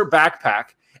leaves her backpack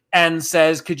and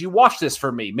says, "Could you watch this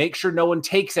for me? Make sure no one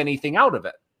takes anything out of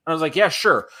it." And I was like, "Yeah,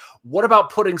 sure. What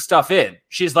about putting stuff in?"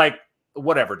 She's like,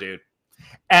 "Whatever, dude."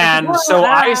 And so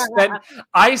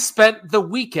I spent the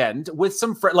weekend with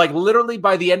some friends, like literally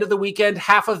by the end of the weekend,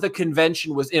 half of the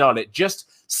convention was in on it, just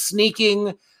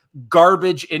sneaking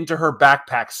garbage into her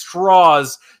backpack,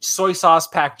 straws, soy sauce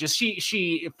pack. Just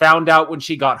she found out when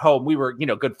she got home. We were,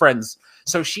 good friends.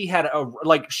 So she had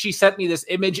she sent me this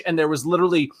image, and there was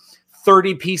literally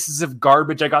 30 pieces of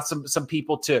garbage. I got some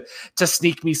people to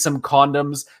sneak me some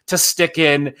condoms to stick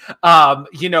in,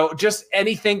 just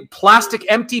anything,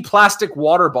 empty plastic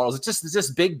water bottles. It's just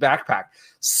this big backpack,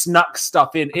 snuck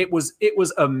stuff in. It was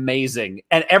amazing.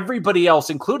 And everybody else,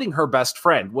 including her best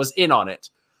friend, was in on it.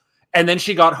 And then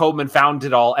she got home and found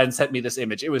it all and sent me this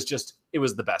image. It was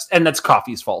the best. And that's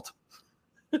coffee's fault.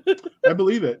 I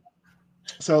believe it.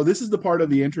 So this is the part of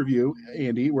the interview,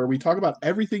 Andy, where we talk about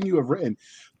everything you have written.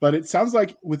 But it sounds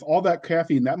like with all that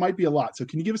caffeine, that might be a lot. So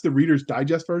can you give us the Reader's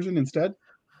Digest version instead?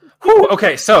 Whew,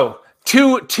 okay, so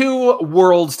two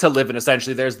worlds to live in,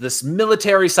 essentially. There's this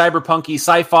military cyberpunky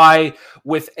sci-fi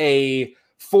with a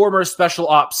former special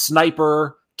ops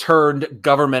sniper turned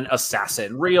government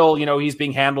assassin. Real, he's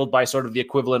being handled by sort of the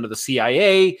equivalent of the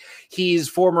CIA. He's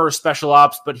former special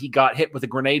ops, but he got hit with a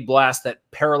grenade blast that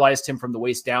paralyzed him from the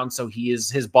waist down. So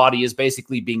his body is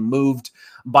basically being moved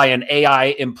by an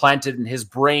AI implanted in his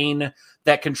brain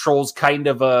that controls kind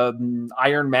of a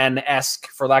Iron Man-esque,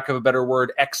 for lack of a better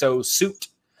word, exo suit.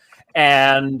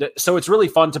 And so it's really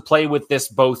fun to play with this,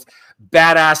 both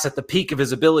badass at the peak of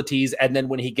his abilities, and then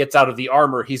when he gets out of the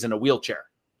armor, he's in a wheelchair.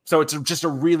 So it's just a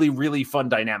really, really fun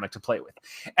dynamic to play with.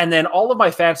 And then all of my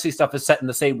fantasy stuff is set in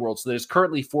the same world. So there's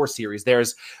currently 4 series.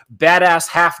 There's badass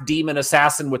half-demon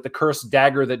assassin with the cursed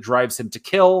dagger that drives him to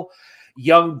kill.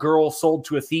 Young girl sold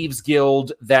to a thieves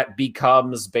guild that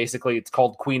becomes, basically, it's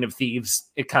called Queen of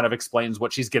Thieves. It kind of explains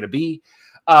what she's going to be.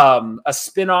 A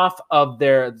spin-off of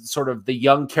their sort of the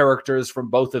young characters from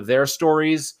both of their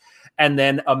stories. And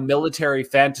then a military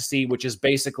fantasy, which is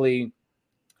basically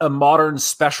a modern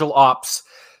special ops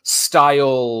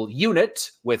style unit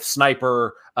with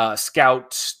sniper,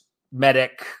 scout,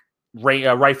 medic,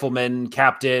 rifleman,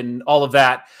 captain, all of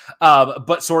that,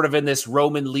 but sort of in this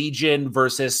Roman legion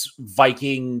versus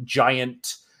Viking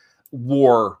giant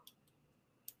war.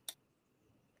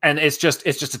 And it's just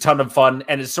a ton of fun.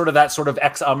 And it's sort of that sort of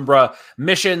ex-Umbra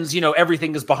missions.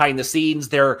 Everything is behind the scenes.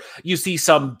 There, you see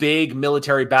some big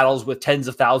military battles with tens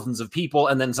of thousands of people,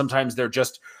 and then sometimes they're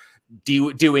just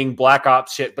doing Black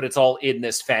Ops shit, but it's all in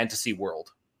this fantasy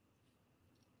world.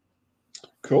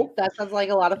 Cool. That sounds like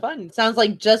a lot of fun. Sounds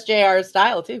like just JR's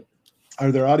style too.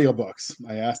 Are there audiobooks?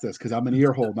 I asked this because I'm an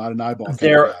ear hole, not an eyeball.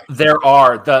 There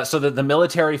are. The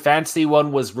military fantasy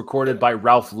one was recorded by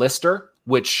Ralph Lister,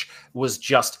 which was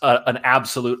just an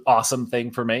absolute awesome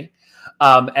thing for me.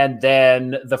 And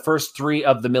then the first 3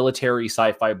 of the military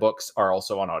sci-fi books are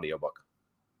also on audiobook.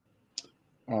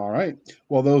 All right.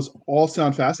 Well, those all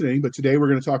sound fascinating, but today we're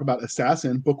going to talk about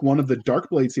Assassin, book 1 of the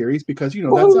Darkblade series, because,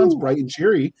 that sounds bright and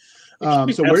cheery. So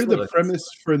where did the premise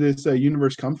for this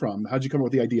universe come from? How'd you come up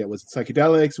with the idea? Was it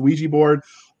psychedelics, Ouija board,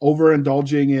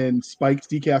 overindulging in spiked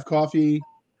decaf coffee?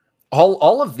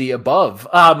 All of the above.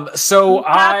 So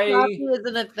Coffee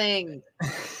isn't a thing.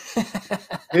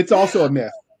 It's also a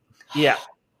myth. Yeah,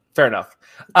 fair enough.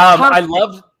 I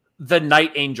love the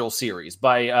Night Angel series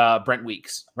by Brent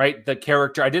Weeks, right? The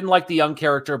character, I didn't like the young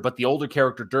character, but the older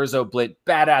character, Durzo Blint,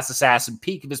 badass assassin,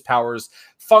 peak of his powers,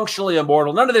 functionally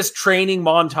immortal. None of this training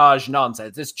montage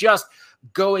nonsense. It's just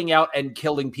going out and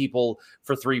killing people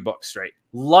for 3 books straight.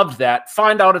 Loved that.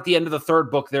 Find out at the end of the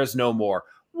 3rd book, there's no more.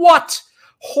 What?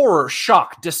 Horror,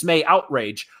 shock, dismay,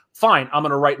 outrage. Fine, I'm going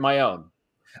to write my own.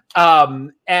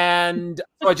 And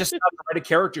so I just write a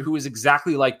character who is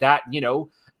exactly like that. You know,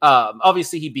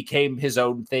 obviously he became his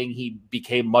own thing. He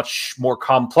became much more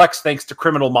complex thanks to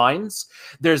Criminal Minds.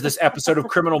 There's this episode of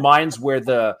Criminal Minds where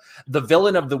the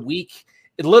villain of the week,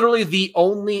 literally the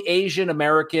only Asian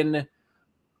American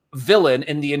villain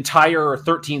in the entire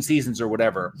 13 seasons or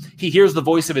whatever, he hears the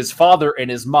voice of his father in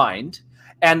his mind.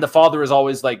 And the father is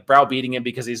always like browbeating him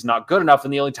because he's not good enough.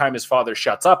 And the only time his father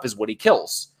shuts up is when he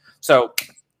kills. So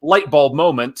light bulb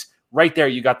moment right there.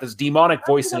 You got this demonic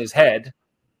voice in his head.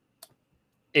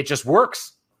 It just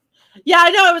works. Yeah, I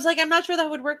know. I was like, I'm not sure that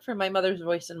would work for my mother's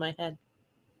voice in my head.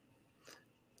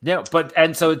 Yeah,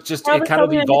 and so it kind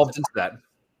of evolved into that.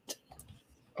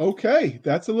 Okay,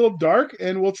 that's a little dark,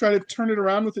 and we'll try to turn it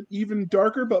around with an even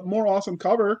darker but more awesome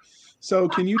cover. So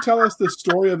can you tell us the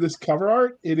story of this cover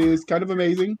art? It is kind of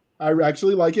amazing. I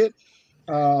actually like it.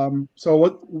 How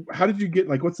did you get,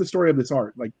 what's the story of this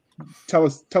art? Like, tell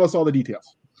us all the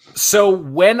details.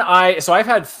 So I've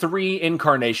had 3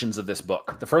 incarnations of this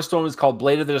book. The first one was called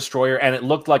Blade of the Destroyer, and it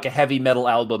looked like a heavy metal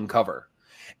album cover.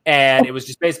 And it was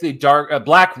just basically dark,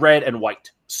 black, red, and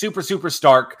white. Super, super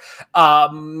stark.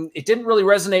 It didn't really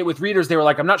resonate with readers. They were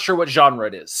like, I'm not sure what genre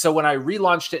it is. So when I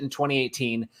relaunched it in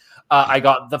 2018, I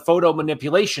got the photo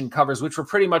manipulation covers, which were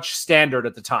pretty much standard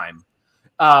at the time.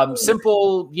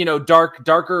 Simple,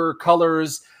 darker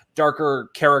colors, darker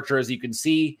character, as you can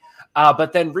see.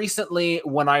 But then recently,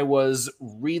 when I was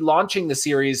relaunching the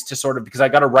series because I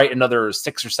got to write another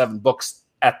 6 or 7 books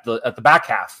at the back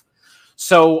half.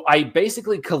 So I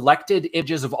basically collected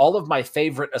images of all of my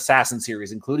favorite Assassin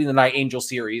series, including the Night Angel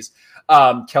series,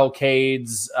 Kel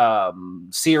Cade's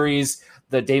series,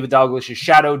 the David Dalglish's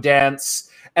Shadow Dance.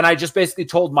 And I just basically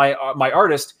told my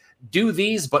artist, do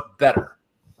these, but better.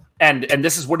 And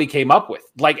this is what he came up with.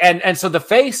 And so the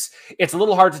face, it's a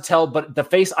little hard to tell, but the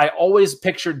face, I always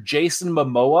pictured Jason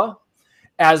Momoa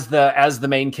as the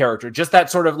main character. Just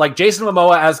that sort of like Jason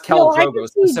Momoa as Khal Drogo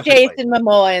specifically. Jason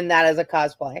Momoa in that as a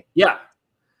cosplay. Yeah.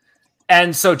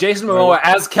 And so Jason Momoa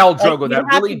as Khal Drogo, that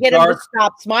really get dark. Him to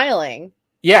stop smiling.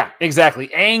 Yeah,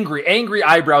 exactly. Angry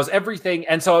eyebrows, everything.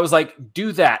 And so I was like,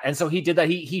 do that. And so he did that.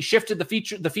 He shifted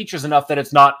the features enough that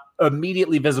it's not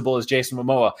immediately visible as Jason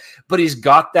Momoa, but he's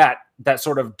got that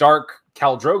sort of dark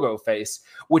Khal Drogo face,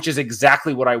 which is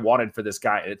exactly what I wanted for this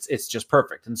guy. It's just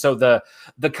perfect. And so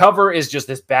the cover is just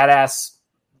this badass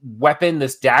weapon,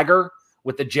 this dagger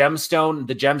with the gemstone.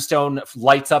 The gemstone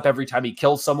lights up every time he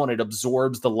kills someone. It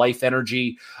absorbs the life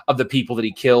energy of the people that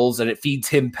he kills, and it feeds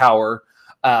him power.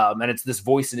 And it's this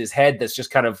voice in his head that's just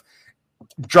kind of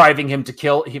driving him to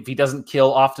kill. If he doesn't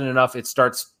kill often enough, it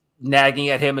starts nagging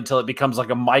at him until it becomes like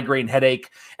a migraine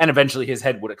headache, and eventually his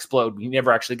head would explode. He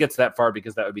never actually gets that far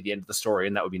because that would be the end of the story,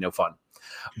 and that would be no fun.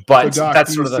 But so Doc,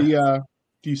 that's sort of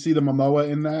do you see the Momoa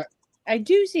in that? I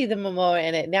do see the Momoa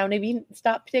in it. Now, Naveen,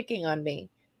 stop picking on me.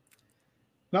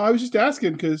 No, I was just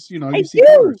asking because, you see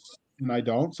colors and I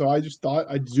don't. So I just thought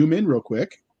I'd zoom in real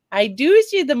quick. I do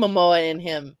see the Momoa in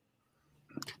him.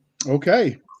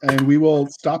 Okay. And we will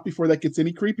stop before that gets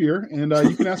any creepier. And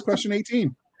you can ask question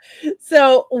 18.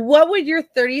 So what would your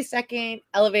 30-second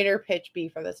elevator pitch be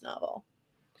for this novel?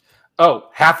 Oh,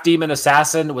 half-demon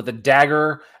assassin with a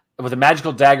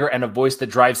magical dagger and a voice that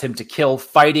drives him to kill,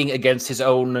 fighting against his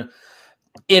own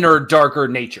inner, darker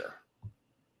nature.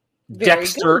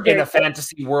 Dexter in a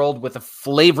fantasy world with a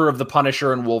flavor of the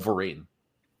Punisher and Wolverine.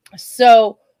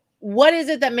 So what is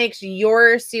it that makes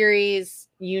your series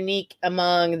unique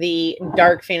among the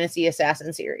dark fantasy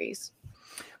assassin series?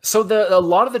 So a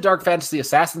lot of the dark fantasy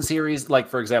assassin series, like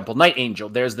for example, Night Angel,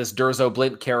 there's this Durzo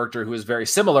Blint character who is very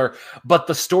similar, but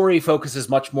the story focuses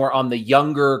much more on the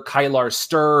younger Kylar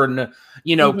Stern,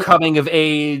 coming of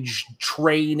age,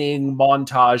 training,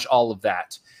 montage, all of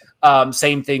that.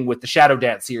 Same thing with the Shadow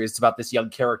Dance series. It's about this young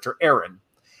character, Aaron.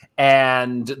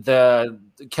 And the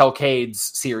Kel Cade's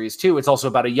series, too. It's also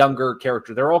about a younger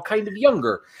character. They're all kind of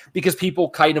younger because people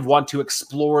kind of want to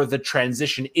explore the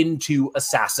transition into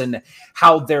assassin,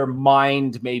 how their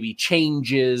mind maybe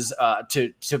changes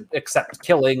to accept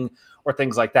killing or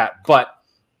things like that. But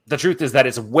The truth is that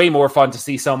it's way more fun to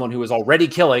see someone who is already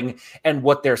killing and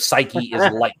what their psyche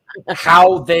is like,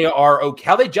 how they are okay,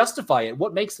 how they justify it,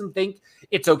 what makes them think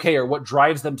it's okay, or what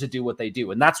drives them to do what they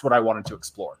do. And that's what I wanted to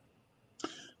explore.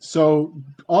 So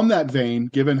on that vein,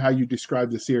 given how you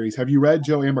described the series, have you read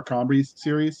Joe Abercrombie's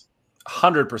series?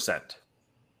 100%.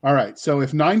 All right. So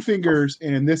if Nine Fingers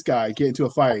and this guy get into a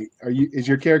fight, is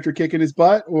your character kicking his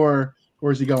butt or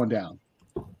is he going down?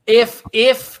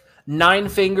 If Nine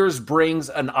Fingers brings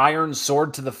an iron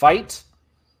sword to the fight,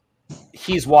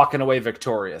 he's walking away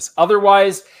victorious.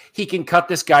 Otherwise, he can cut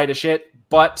this guy to shit,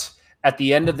 but at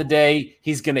the end of the day,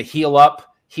 he's going to heal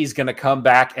up, he's going to come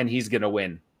back, and he's going to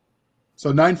win.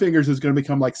 So Nine Fingers is going to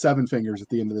become like Seven Fingers at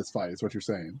the end of this fight, is what you're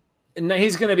saying. And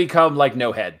he's going to become like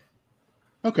No Head.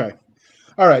 Okay.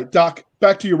 All right, Doc,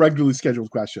 back to your regularly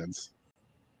scheduled questions.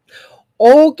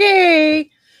 Okay.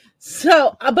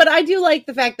 So, but I do like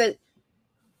the fact that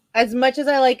as much as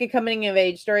I like a coming of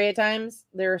age story at times,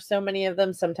 there are so many of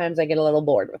them. Sometimes I get a little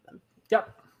bored with them.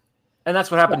 Yep. And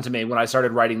that's what happened to me when I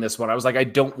started writing this one. I was like, I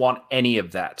don't want any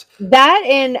of that. That,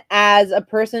 and as a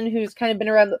person who's kind of been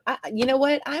around, you know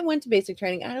what? I went to basic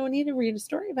training. I don't need to read a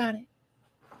story about it.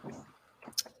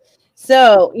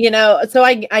 So,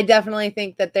 I definitely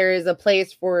think that there is a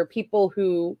place for people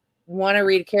who want to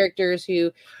read characters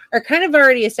who are kind of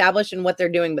already established in what they're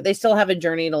doing, but they still have a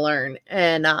journey to learn.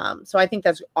 And so I think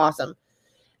that's awesome.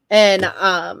 And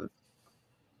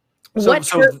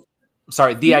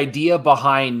sorry, the idea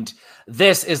behind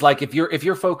this is like if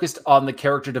you're focused on the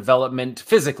character development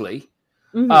physically,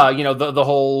 the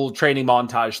whole training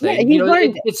montage thing,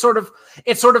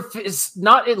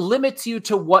 it limits you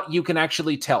to what you can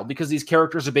actually tell, because these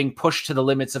characters are being pushed to the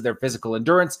limits of their physical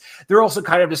endurance. They're also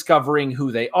kind of discovering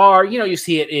who they are. You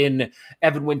see it in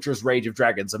Evan Winter's Rage of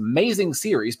Dragons, amazing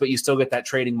series, but you still get that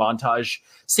training montage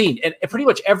scene. And pretty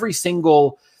much every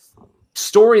single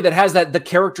story that has that, the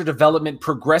character development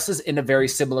progresses in a very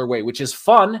similar way, which is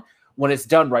fun when it's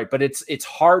done right, but it's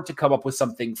hard to come up with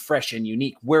something fresh and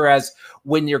unique. Whereas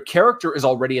when your character is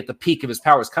already at the peak of his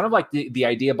powers, kind of like the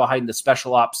idea behind the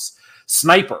special ops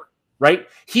sniper, right?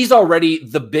 He's already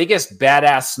the biggest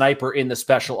badass sniper in the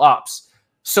special ops.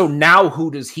 So now who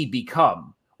does he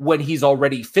become when he's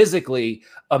already physically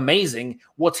amazing?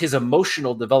 What's his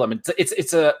emotional development?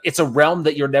 It's a realm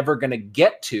that you're never going to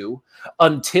get to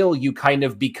until you kind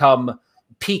of become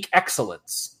peak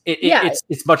excellence.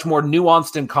 It's much more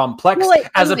nuanced and complex,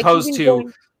 as opposed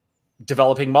to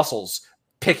developing muscles,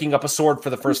 picking up a sword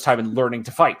for the first time and learning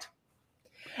to fight.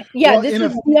 Yeah, this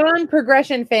is beyond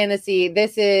progression fantasy.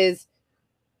 This is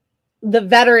the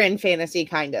veteran fantasy,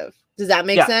 kind of. Does that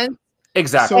make sense?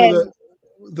 Exactly. So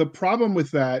the problem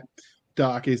with that,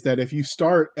 Doc, is that if you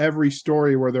start every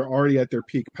story where they're already at their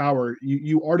peak power,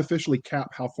 you artificially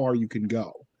cap how far you can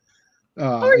go.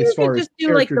 Or you could just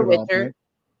do like The Witcher.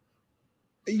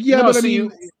 Yeah, but I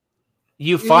mean,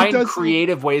 you find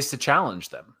creative ways to challenge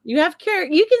them. You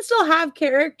can still have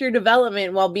character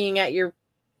development while being at your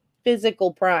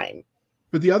physical prime.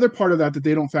 But the other part of that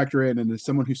they don't factor in, and as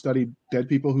someone who studied dead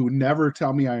people who never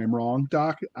tell me I am wrong,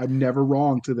 Doc, I'm never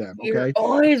wrong to them. Okay, you're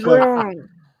always wrong.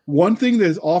 One thing that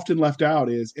is often left out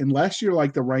is, unless you're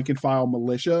like the rank and file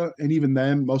militia, and even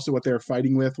then, most of what they're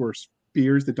fighting with were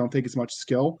spears that don't take as much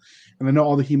skill. And I know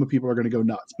all the HEMA people are going to go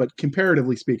nuts, but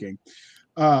comparatively speaking,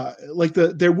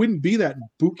 there wouldn't be that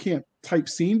boot camp type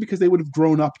scene because they would have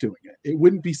grown up doing it. It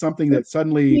wouldn't be something that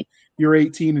suddenly you're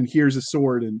 18 and here's a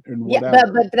sword and whatever. Yeah,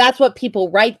 but that's what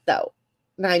people write though.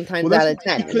 9 times out of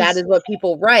 10, that is what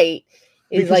people write.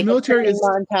 Is like military a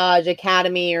montage,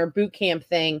 academy, or boot camp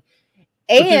thing.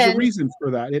 And there's a reason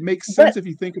for that. It makes sense if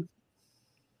you think of.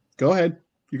 Go ahead.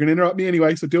 You're going to interrupt me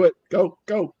anyway, so do it. Go.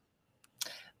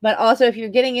 But also, if you're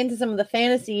getting into some of the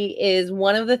fantasy, is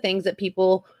one of the things that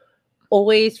people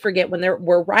always forget when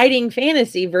we're writing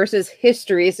fantasy versus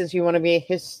history, since you want to be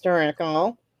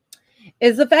historical,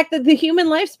 is the fact that the human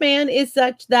lifespan is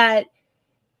such that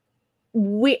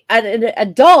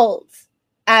adults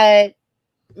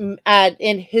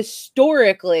in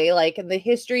historically, like in the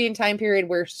history and time period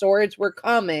where swords were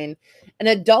common, an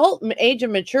adult age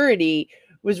of maturity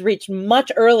was reached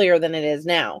much earlier than it is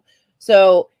now.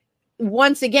 So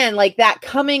once again, like that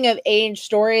coming of age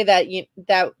story that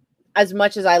as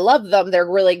much as I love them, they're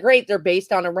really great. They're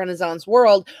based on a Renaissance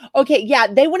world. Okay, yeah,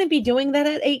 they wouldn't be doing that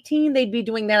at 18. They'd be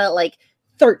doing that at like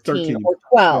 13 or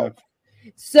 12.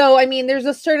 Yeah. So, I mean, there's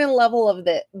a certain level of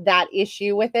that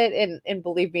issue with it. And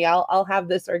believe me, I'll have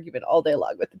this argument all day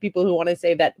long with the people who want to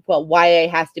say that, well, YA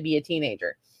has to be a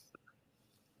teenager.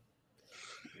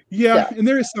 Yeah, so. And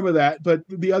there is some of that. But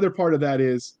the other part of that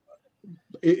is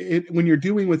when you're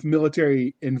doing with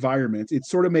military environments, it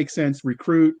sort of makes sense.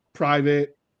 Recruit,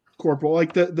 private, corporal.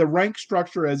 Like the rank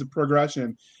structure as a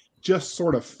progression just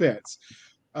sort of fits.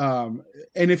 And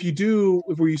if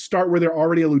you start where they're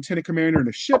already a lieutenant commander and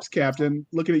a ship's captain,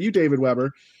 looking at you, David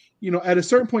Weber, at a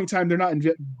certain point in time, they're not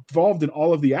involved in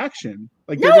all of the action.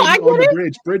 Like they're going to be on the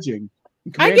bridge, bridging.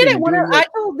 I get it. I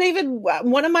told David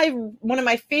one of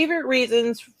my favorite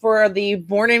reasons for the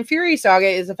Born in Fury saga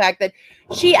is the fact that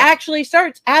she actually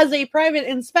starts as a private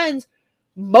and spends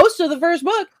most of the first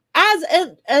book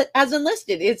as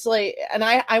enlisted. It's like, and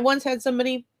I once had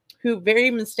somebody who very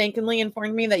mistakenly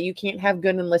informed me that you can't have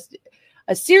good enlisted.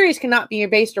 A series cannot be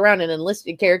based around an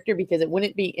enlisted character because it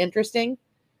wouldn't be interesting.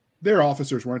 They're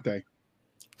officers, weren't they?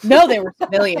 No, they were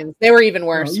civilians. They were even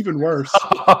worse. Oh, even worse.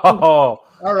 Oh.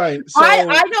 All right. So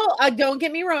I don't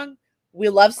get me wrong. We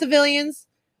love civilians.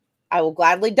 I will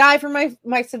gladly die for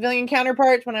my civilian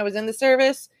counterparts when I was in the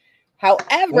service.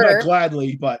 However, well, not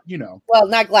gladly, but well,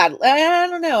 not gladly. I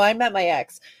don't know. I met my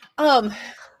ex.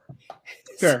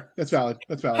 Fair. That's valid.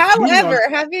 However,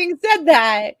 having said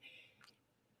that,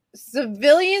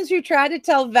 civilians who try to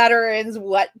tell veterans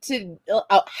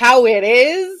how it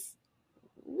is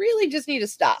really just need to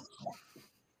stop.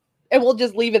 And we'll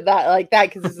just leave it like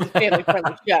that because this is a family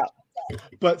friendly show.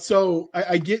 But so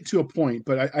I get to a point,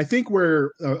 but I think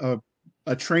where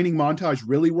a training montage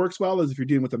really works well is if you're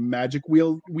dealing with a magic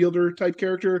wielder type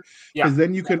character, because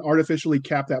then you can artificially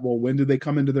cap that. Well, when do they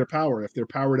come into their power? If their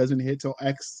power doesn't hit till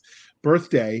X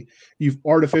birthday, you've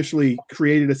artificially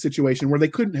created a situation where they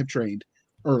couldn't have trained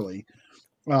early.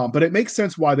 But it makes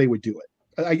sense why they would do it.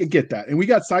 I get that. And we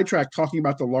got sidetracked talking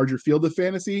about the larger field of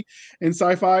fantasy and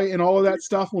sci-fi and all of that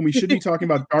stuff when we should be talking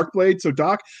about Darkblade. So,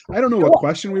 Doc, I don't know what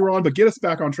question we were on, but get us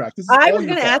back on track. I was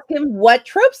going to ask him, what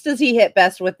tropes does he hit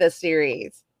best with this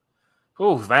series?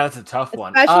 Oh, that's a tough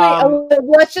one.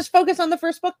 Let's just focus on the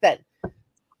first book then.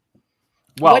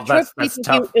 Well, that's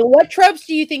tough. What tropes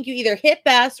do you think you either hit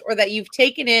best or that you've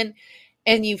taken in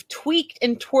and you've tweaked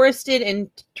and twisted and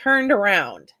turned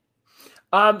around?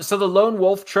 So the lone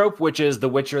wolf trope, which is the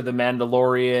Witcher, the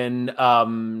Mandalorian,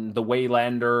 the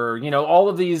Waylander, all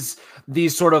of these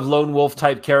sort of lone wolf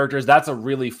type characters, that's a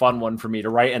really fun one for me to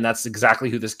write, and that's exactly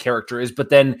who this character is. But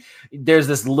then there's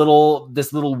this little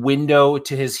window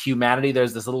to his humanity.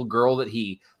 There's this little girl that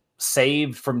he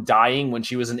saved from dying when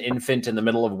she was an infant in the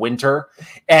middle of winter,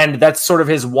 and that's sort of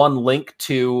his one link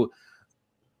to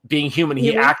being human.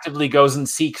 He actively goes and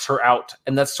seeks her out,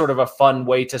 and that's sort of a fun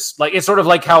way to it's sort of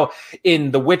like how in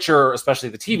The Witcher, especially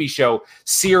the TV show,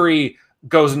 Ciri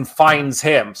goes and finds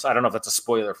him. So I don't know if that's a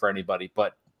spoiler for anybody,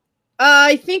 but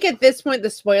I think at this point the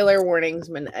spoiler warning's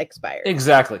been expired.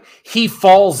 Exactly. He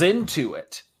falls into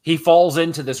it. He falls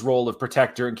into this role of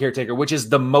protector and caretaker, which is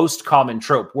the most common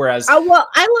trope. Whereas, well,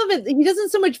 I love it. He doesn't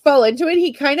so much fall into it;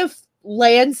 he kind of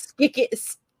lands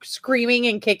screaming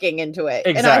and kicking into it.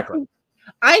 Exactly. And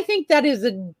I think that is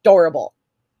adorable.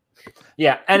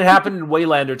 Yeah, and it happened in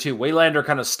Waylander too. Waylander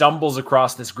kind of stumbles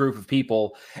across this group of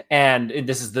people, and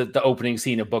this is the opening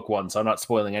scene of book 1, so I'm not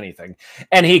spoiling anything.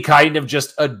 And he kind of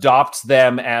just adopts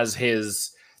them as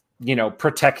his,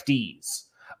 protectees.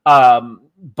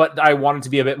 But I wanted to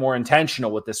be a bit more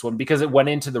intentional with this one because it went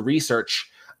into the research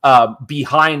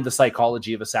behind the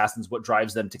psychology of assassins, what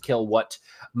drives them to kill, what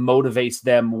motivates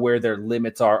them, where their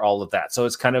limits are, all of that. So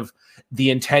it's kind of the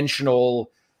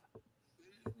intentional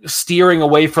steering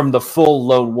away from the full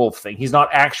lone wolf thing. He's not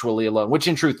actually alone, which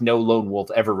in truth, no lone wolf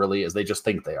ever really is. They just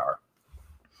think they are.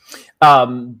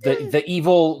 The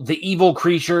evil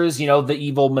creatures, the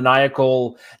evil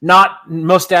maniacal, not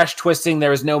mustache twisting.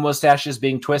 There is no mustaches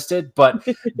being twisted, but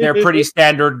they're pretty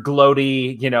standard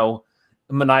gloaty,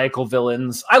 maniacal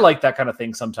villains. I like that kind of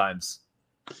thing sometimes.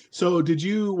 So did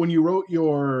you, when you wrote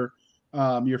your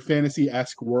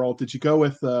fantasy-esque world, did you go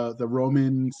with the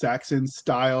Roman Saxon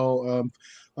style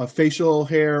of facial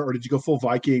hair, or did you go full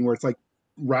Viking where it's like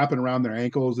wrapping around their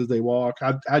ankles as they walk?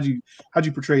 How'd you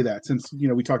portray that, since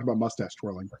we talked about mustache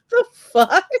twirling? What the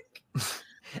fuck?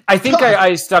 I think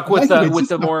I stuck with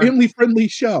the more family-friendly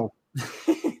show.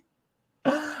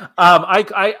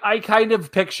 I kind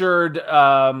of pictured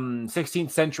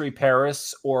 16th century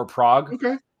Paris or Prague.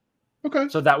 Okay.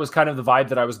 So that was kind of the vibe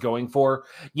that I was going for.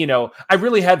 I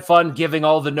really had fun giving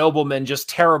all the noblemen just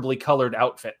terribly colored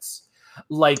outfits.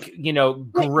 Like,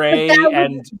 gray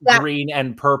and green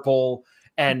and purple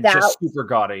and just super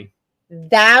gaudy.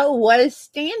 That was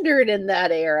standard in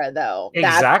that era, though.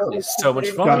 Exactly. So much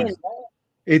fun.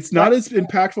 It's not as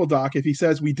impactful, Doc, if he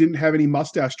says we didn't have any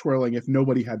mustache twirling if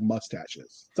nobody had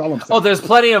mustaches. That's all I'm saying. Oh, there's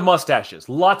plenty of mustaches.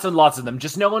 Lots and lots of them.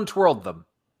 Just no one twirled them.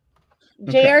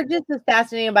 JR just is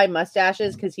fascinated by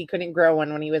mustaches because he couldn't grow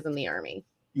one when he was in the army.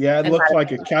 Yeah, it looked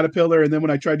like a caterpillar. And then when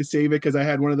I tried to save it, because I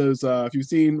had one of those, if you've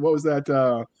seen, what was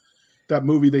that? that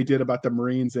movie they did about the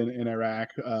Marines in Iraq.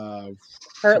 Hurt I'm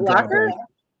drawing a Locker? blank.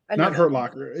 Not Hurt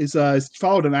Locker. It's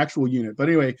followed an actual unit. But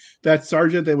anyway, that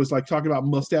sergeant that was like talking about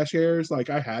mustache hairs, like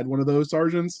I had one of those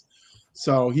sergeants.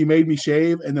 So he made me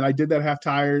shave, and then I did that half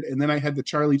tired, and then I had the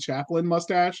Charlie Chaplin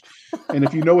mustache. And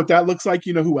if you know what that looks like,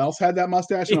 you know who else had that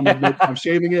mustache. And I'm like, nope, I'm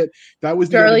shaving it. That was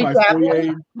the Charlie end of my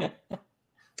Chaplin. foyer.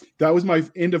 That was my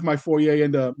end of my foyer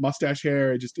into mustache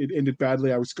hair. It ended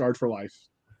badly. I was scarred for life.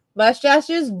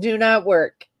 Mustaches do not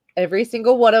work. Every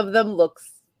single one of them looks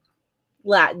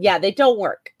yeah, they don't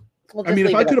work. I mean,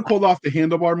 if I could have pulled off the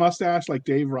handlebar mustache like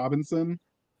Dave Robinson,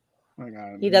 my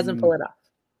God, he doesn't pull it off.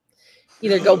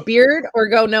 Either go beard or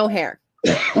go no hair.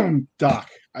 Doc,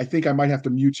 I think I might have to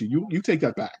mute you. You take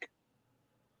that back.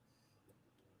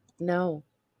 No.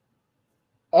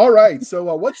 All right. So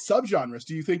what subgenres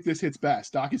do you think this hits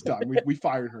best? Doc is done. We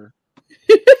fired her.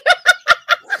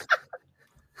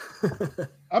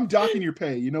 I'm docking your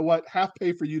pay. You know what? Half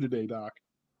pay for you today, Doc.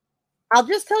 I'll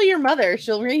just tell your mother.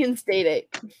 She'll reinstate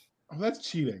it. Oh, that's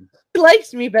cheating. She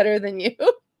likes me better than you.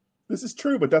 This is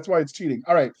true, but that's why it's cheating.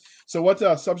 All right. So what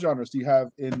subgenres do you have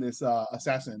in this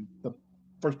Assassin, the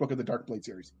first book of the Darkblade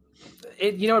series?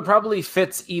 It probably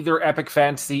fits either epic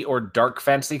fantasy or dark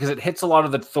fantasy because it hits a lot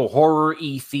of the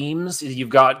horror-y themes. You've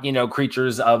got,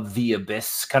 creatures of the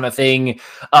abyss kind of thing,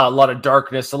 a lot of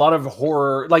darkness, a lot of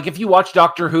horror. Like if you watch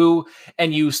Doctor Who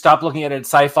and you stop looking at it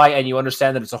sci-fi and you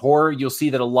understand that it's a horror, you'll see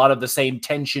that a lot of the same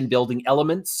tension-building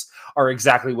elements are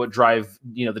exactly what drive,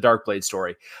 the Darkblade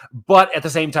story. But at the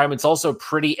same time, it's also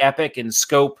pretty epic in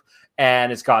scope.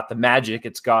 And it's got the magic,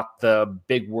 it's got the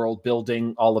big world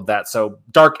building, all of that. So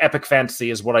dark epic fantasy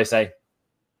is what I say.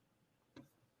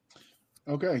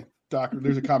 Okay, Doc,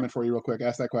 there's a comment for you real quick.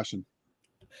 Ask that question.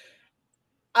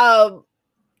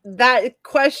 That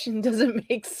question doesn't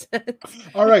make sense.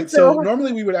 All right, so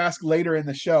normally we would ask later in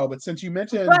the show, but since you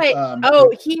mentioned... Right.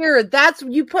 Here. That's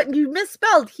you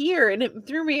misspelled here, and it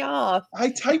threw me off. I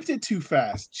typed it too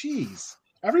fast. Jeez.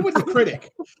 Everyone's a critic.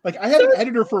 Like, I have an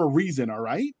editor for a reason, all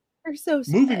right? You're so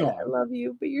sad. Moving on. I love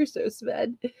you, but you're so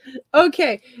sad.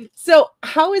 Okay, so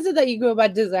how is it that you go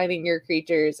about designing your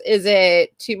creatures? Is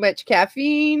it too much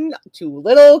caffeine, too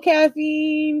little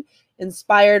caffeine,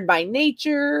 inspired by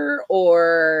nature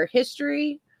or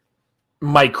history?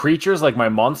 My creatures, like my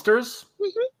monsters?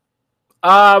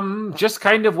 Mm-hmm. Just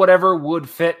kind of whatever would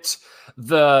fit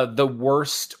the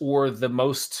worst or the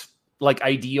most like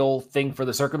ideal thing for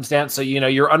the circumstance. So,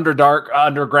 you're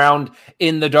underground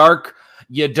in the dark.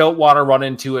 You don't want to run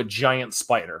into a giant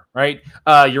spider, right?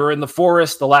 You're in the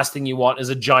forest. The last thing you want is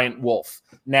a giant wolf.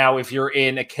 Now, if you're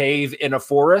in a cave in a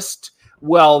forest,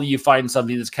 well, you find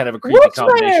something that's kind of a creepy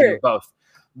combination of both.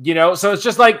 So it's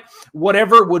just like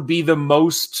whatever would be the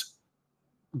most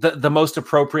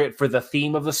appropriate for the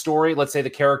theme of the story. Let's say the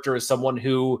character is someone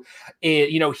who,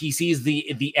 he sees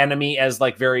the enemy as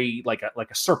like very like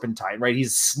a serpentine, right?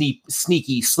 He's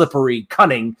sneaky, slippery,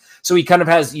 cunning. So he kind of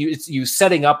has you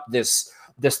setting up this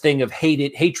thing of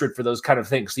hatred for those kind of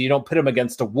things. So you don't pit him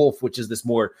against a wolf, which is this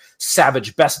more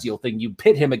savage, bestial thing. You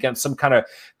pit him against some kind of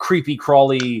creepy,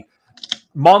 crawly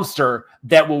monster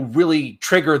that will really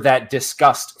trigger that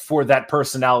disgust for that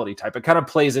personality type. It kind of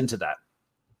plays into that.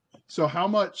 So how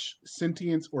much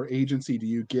sentience or agency do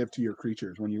you give to your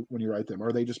creatures when you write them?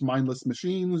 Are they just mindless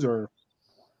machines or?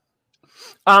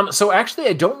 So actually,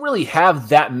 I don't really have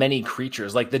that many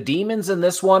creatures. Like the demons in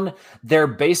this one, they're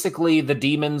basically the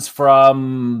demons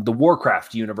from the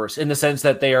Warcraft universe in the sense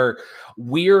that they are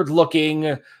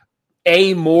weird-looking,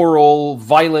 amoral,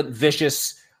 violent,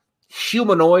 vicious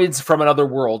humanoids from another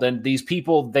world. And these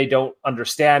people, they don't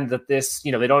understand that this,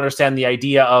 they don't understand the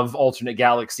idea of alternate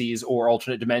galaxies or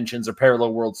alternate dimensions or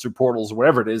parallel worlds through portals or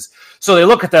whatever it is. So they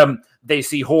look at them, they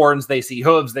see horns, they see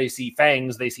hooves, they see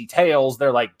fangs, they see tails.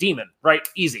 They're like demon, right?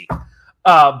 Easy.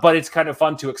 But it's kind of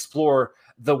fun to explore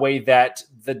the way that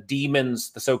the demons,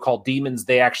 the so-called demons,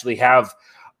 they actually have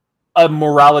a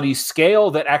morality scale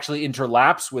that actually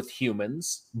interlaps with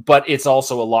humans, but it's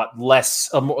also a lot less,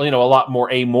 a lot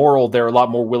more amoral. They're a lot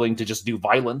more willing to just do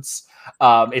violence.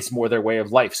 It's more their way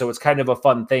of life. So it's kind of a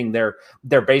fun thing.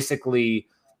 They're basically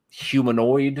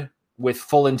humanoid with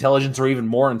full intelligence or even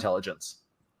more intelligence.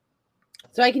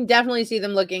 So I can definitely see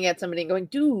them looking at somebody and going,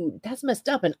 dude, that's messed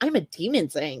up. And I'm a demon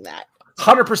saying that.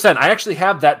 100%. I actually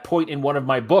have that point in one of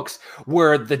my books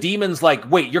where the demon's like,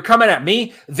 wait, you're coming at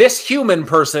me? This human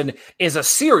person is a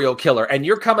serial killer and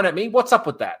you're coming at me? What's up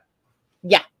with that?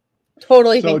 Yeah,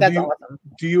 totally think that's awesome.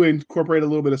 Do you incorporate a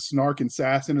little bit of snark and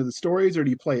sass into the stories or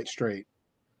do you play it straight?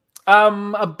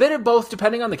 A bit of both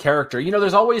depending on the character.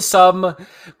 There's always some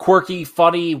quirky,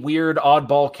 funny, weird,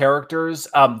 oddball characters.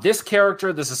 This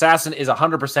character, this assassin, is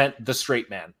 100% the straight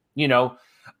man. You know,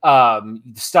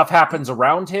 stuff happens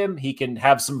around him. He can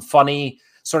have some funny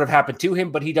sort of happen to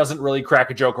him, but he doesn't really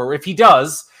crack a joke. Or if he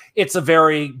does, it's a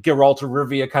very Geralt of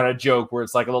Rivia kind of joke where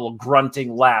it's like a little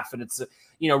grunting laugh, and it's,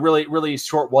 you know, really, really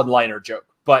short one-liner joke.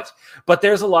 But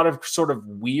there's a lot of sort of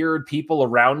weird people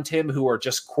around him who are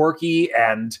just quirky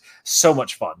and so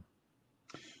much fun.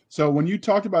 So when you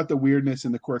talked about the weirdness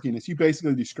and the quirkiness, you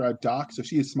basically described Doc. So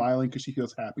she is smiling because she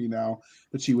feels happy now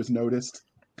that she was noticed.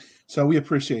 So we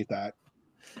appreciate that.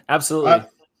 Absolutely.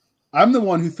 I'm the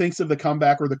one who thinks of the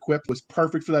comeback where the quip was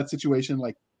perfect for that situation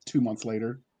like 2 months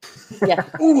later. Yeah.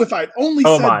 Ooh, if I'd only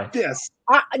said this.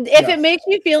 If it makes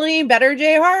you feel any better,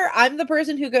 JR, I'm the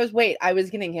person who goes, wait, I was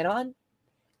getting hit on?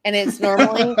 And it's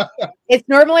normally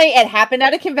it happened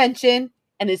at a convention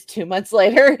and it's 2 months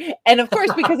later. And of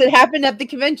course, because it happened at the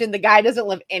convention, the guy doesn't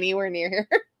live anywhere near here.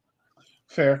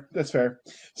 Fair. That's fair.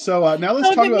 So now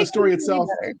let's talk about the story itself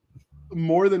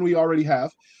more than we already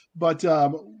have. But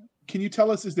can you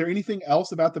tell us, is there anything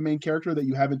else about the main character that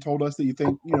you haven't told us that you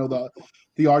think, you know,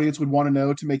 the audience would want to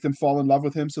know to make them fall in love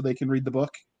with him so they can read the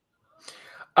book?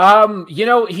 You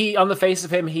know, he, on the face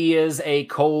of him, he is a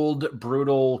cold,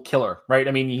 brutal killer, right?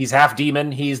 I mean, he's half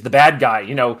demon. He's the bad guy.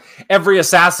 You know, every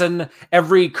assassin,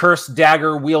 every cursed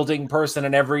dagger wielding person,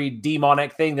 and every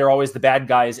demonic thing, they're always the bad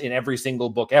guys in every single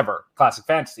book ever, classic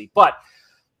fantasy. But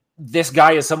this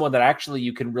guy is someone that actually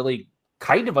you can really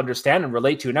kind of understand and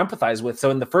relate to and empathize with. So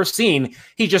in the first scene,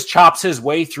 he just chops his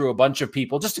way through a bunch of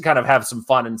people just to kind of have some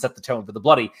fun and set the tone for the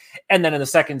bloody. And then in the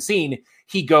second scene,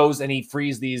 he goes and he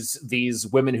frees these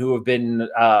women who have been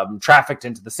trafficked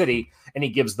into the city, and he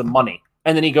gives them money.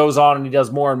 And then he goes on and he does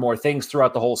more and more things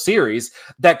throughout the whole series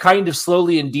that kind of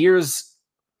slowly endears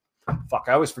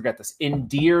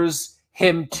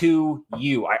him to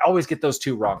you. I always get those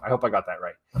two wrong. I hope I got that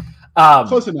right.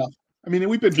 Close enough. I mean,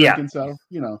 we've been drinking, so,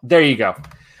 you know. There you go.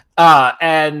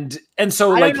 And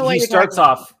so like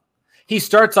he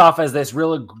starts off as this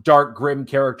really dark, grim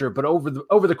character, but over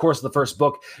the course of the first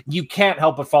book, you can't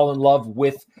help but fall in love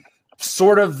with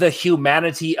sort of the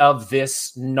humanity of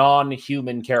this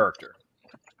non-human character.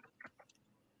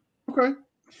 Okay.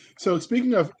 So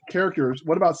speaking of characters,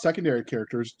 what about secondary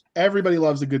characters? Everybody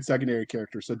loves a good secondary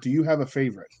character. So do you have a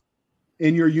favorite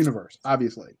in your universe?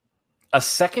 Obviously. A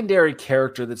secondary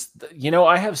character that's, you know,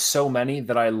 I have so many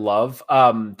that I love.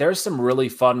 There's some really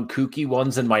fun, kooky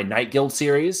ones in my Night Guild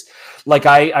series. Like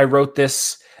I wrote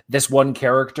this one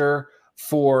character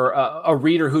for a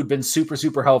reader who'd been super,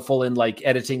 super helpful in like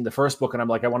editing the first book. And I'm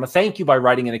like, I want to thank you by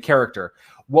writing in a character.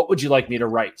 What would you like me to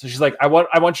write? So she's like, I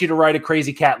want you to write a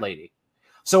crazy cat lady.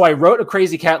 So I wrote a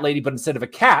crazy cat lady, but instead of a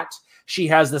cat, she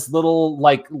has this little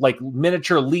like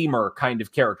miniature lemur kind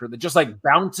of character that just like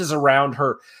bounces around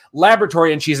her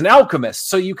laboratory, and she's an alchemist.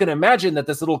 So you can imagine that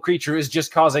this little creature is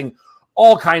just causing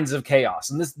all kinds of chaos.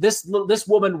 And this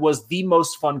woman was the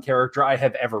most fun character I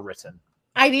have ever written.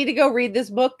 I need to go read this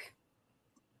book.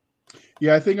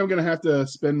 Yeah, I think I'm going to have to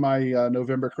spend my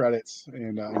November credits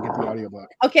and get the audiobook.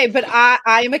 Okay, but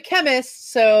I am a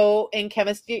chemist, so in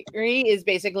chemistry is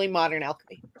basically modern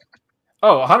alchemy.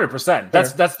 Oh, 100%.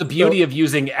 That's the beauty of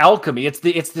using alchemy. It's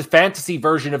the fantasy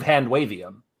version of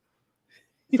Handwavium.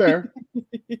 Fair.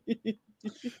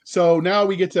 So now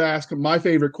we get to ask my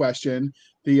favorite question: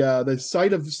 the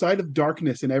site of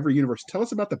darkness in every universe. Tell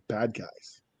us about the bad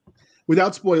guys,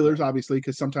 without spoilers, obviously,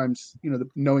 because sometimes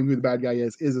knowing who the bad guy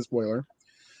is a spoiler.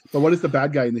 But what is the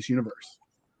bad guy in this universe?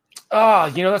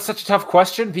 That's such a tough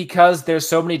question because there's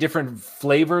so many different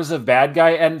flavors of bad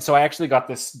guy. And so I actually got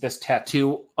this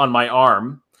tattoo on my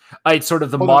arm. It's sort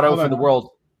of the motto for the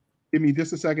world. Give me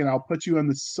just a second. I'll put you on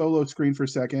the solo screen for a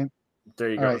second. There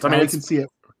you go. Right, I can see it.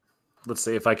 Let's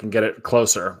see if I can get it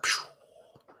closer.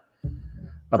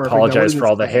 Apologize for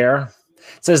all the hair.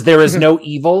 It says, there is no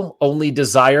evil, only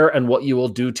desire and what you will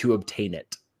do to obtain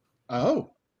it.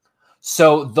 Oh.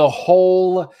 So the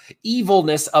whole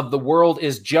evilness of the world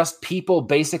is just people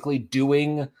basically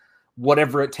doing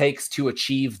whatever it takes to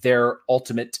achieve their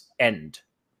ultimate end.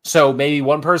 So maybe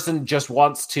one person just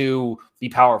wants to be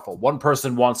powerful. One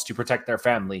person wants to protect their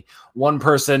family. One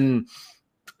person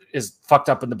is fucked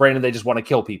up in the brain and they just want to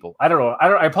kill people. I don't know.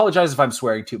 I apologize if I'm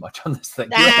swearing too much on this thing.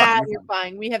 You're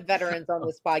fine. We have veterans on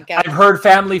this podcast. I've heard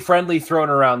family friendly thrown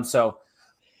around, so.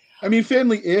 I mean,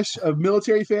 family-ish. A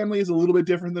military family is a little bit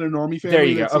different than a normie family. There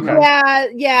you go. Okay.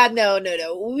 Yeah. No.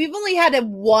 We've only had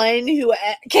one who,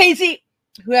 Casey,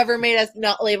 whoever made us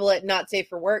not label it not safe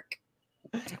for work.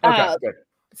 Okay, good.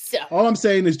 So all I'm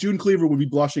saying is June Cleaver would be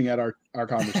blushing at our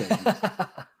conversation.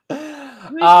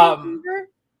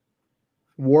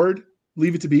 Ward,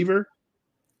 Leave It to Beaver.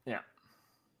 Yeah.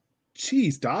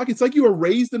 Jeez, Doc, it's like you were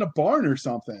raised in a barn or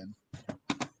something.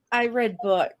 I read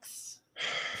books.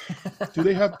 Do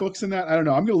they have books in that? I don't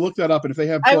know. I'm going to look that up, and if they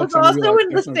have I was books, I'm gonna be also like, in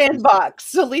the "That's not crazy." sandbox,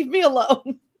 so leave me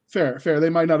alone. Fair. They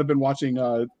might not have been watching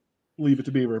Leave It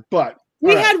to Beaver, but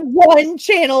We all right. had one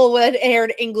channel that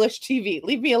aired English TV.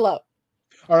 Leave me alone.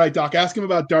 All right, Doc, ask him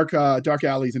about dark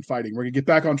alleys and fighting. We're going to get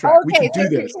back on track. We Okay, can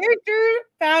do so this. your character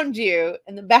found you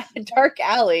in the back dark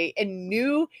alley and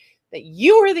knew that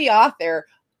you were the author,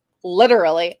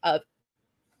 literally, of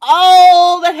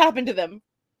all that happened to them.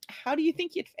 How do you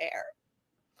think you'd fare?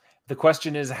 The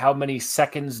question is, how many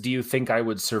seconds do you think I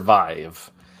would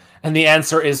survive? And the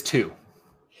answer is 2.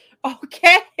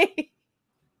 Okay.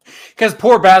 Because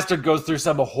poor bastard goes through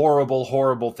some horrible,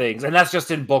 horrible things, and that's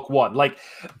just in book 1. Like,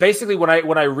 basically, when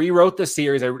I rewrote the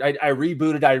series, I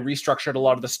rebooted, I restructured a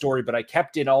lot of the story, but I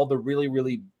kept in all the really,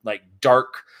 really like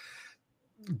dark,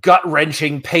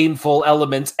 gut-wrenching, painful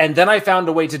elements, and then I found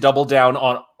a way to double down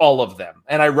on all of them.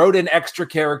 And I wrote in extra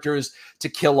characters to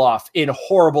kill off in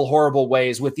horrible, horrible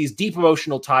ways with these deep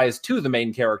emotional ties to the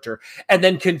main character, and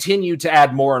then continue to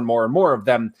add more and more and more of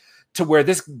them to where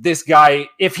this guy,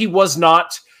 if he was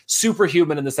not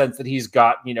superhuman in the sense that he's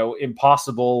got,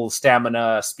 impossible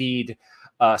stamina, speed,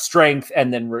 strength,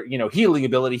 and then, healing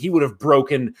ability, he would have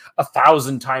broken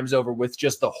 1,000 times over with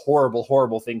just the horrible,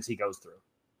 horrible things he goes through.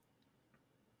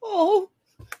 Oh,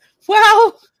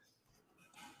 wow.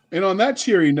 And on that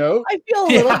cheery note, I feel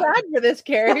a little bad for this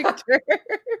character.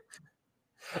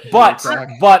 But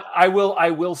I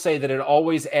will say that it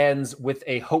always ends with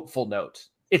a hopeful note.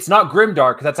 It's not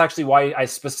grimdark. That's actually why I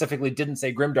specifically didn't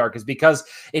say grimdark, is because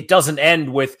it doesn't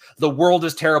end with the world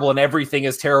is terrible and everything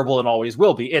is terrible and always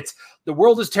will be. It's the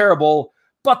world is terrible,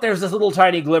 but there's this little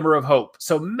tiny glimmer of hope.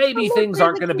 So maybe things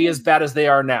aren't going to be as bad as they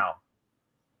are now.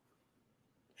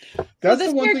 That's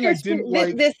the one thing I didn't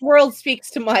like. This world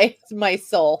speaks to my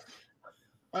soul.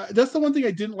 That's the one thing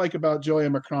I didn't like about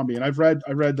Joanne McCrombie, and I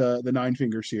read the Nine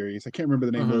Finger series. I can't remember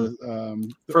the name of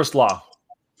the First Law.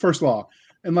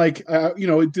 And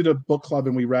it did a book club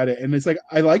and we read it. And it's like,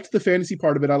 I liked the fantasy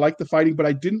part of it. I liked the fighting, but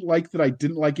I didn't like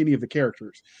any of the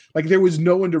characters. Like, there was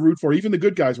no one to root for. Even the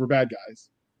good guys were bad guys.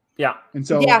 Yeah. And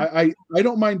so I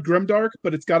don't mind grimdark,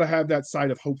 but it's got to have that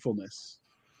side of hopefulness.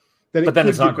 But then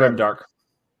it's not grimdark.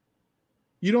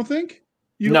 You don't think?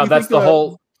 That's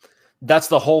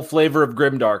the whole flavor of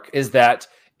grimdark, is that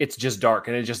it's just dark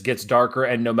and it just gets darker.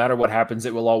 And no matter what happens,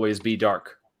 it will always be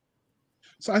dark.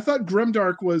 So I thought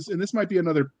grimdark was, and this might be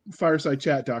another fireside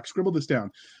chat, Doc, scribble this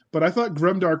down, but I thought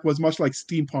grimdark was much like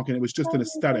steampunk, and it was just an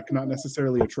aesthetic, not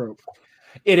necessarily a trope.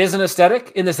 It is an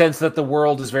aesthetic in the sense that the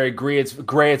world is very gray. It's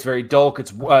very dull.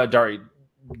 It's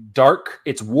dark.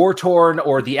 It's war-torn,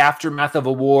 or the aftermath of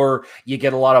a war. You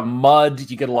get a lot of mud.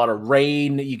 You get a lot of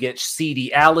rain. You get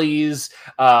seedy alleys.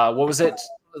 What was it?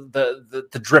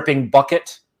 The Dripping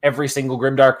Bucket. Every single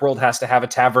grimdark world has to have a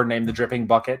tavern named the Dripping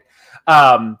Bucket.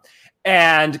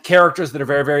 And characters that are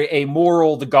very, very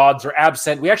amoral. The gods are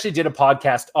absent. We actually did a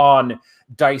podcast on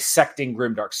dissecting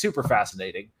grimdark. Super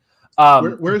fascinating.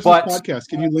 Where's this podcast?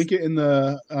 Can you link it in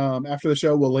the after the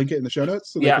show? We'll link it in the show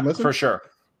notes so they can listen. For sure.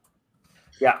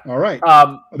 Yeah. All right.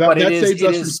 That saves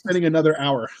us from spending another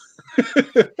hour.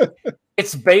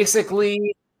 It's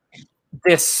basically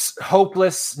this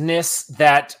hopelessness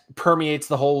that permeates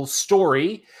the whole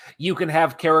story. You can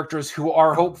have characters who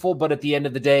are hopeful, but at the end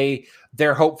of the day,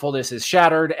 their hopefulness is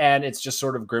shattered, and it's just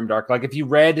sort of grimdark. Like, if you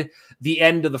read the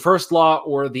end of the First Law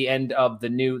or the end of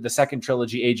the second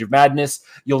trilogy, Age of Madness,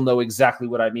 you'll know exactly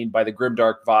what I mean by the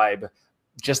grimdark vibe.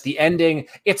 Just the ending.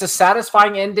 It's a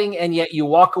satisfying ending, and yet you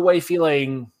walk away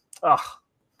feeling, ugh.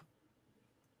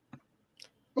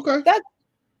 Okay.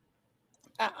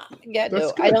 I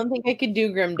don't think I could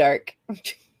do grimdark.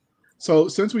 So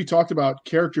since we talked about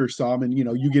characters some, and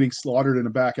you getting slaughtered in a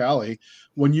back alley,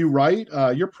 when you write,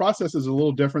 your process is a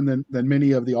little different than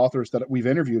many of the authors that we've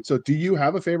interviewed. So do you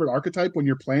have a favorite archetype when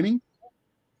you're planning?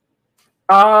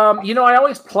 I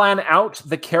always plan out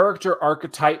the character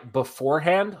archetype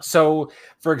beforehand. So,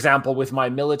 for example, with my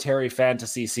military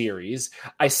fantasy series,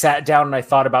 I sat down and I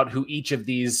thought about who each of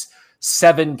these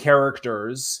 7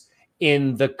 characters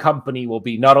in the company will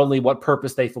be. Not only what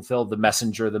purpose they fulfill, the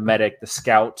messenger, the medic, the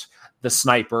scout, the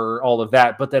sniper, all of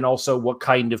that, but then also what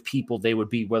kind of people they would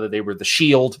be, whether they were the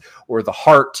shield or the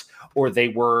heart, or they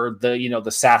were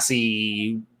the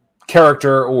sassy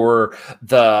character, or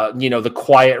the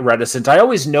quiet reticent. I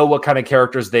always know what kind of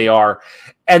characters they are.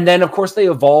 And then of course they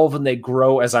evolve and they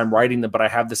grow as I'm writing them, but I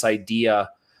have this idea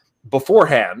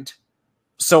beforehand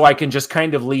so I can just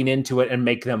kind of lean into it and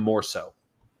make them more so.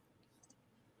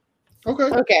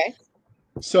 Okay.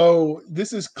 So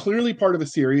this is clearly part of a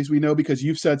series. We know because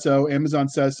you've said so. Amazon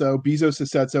says so. Bezos has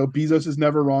said so. Bezos is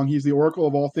never wrong. He's the oracle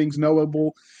of all things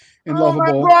knowable and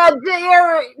lovable. Oh my God,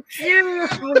 Derek!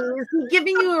 Seriously, is he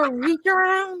giving you a reach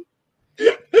around?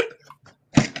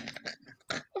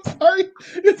 Sorry,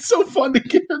 it's so fun to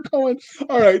get her going.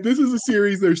 All right, this is a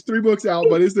series. There's 3 books out,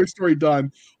 but is their story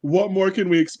done? What more can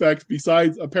we expect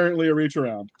besides apparently a reach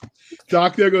around?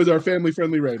 Doc, there goes our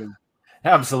family-friendly rating.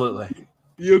 Absolutely.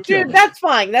 Dude, that's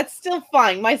fine. That's still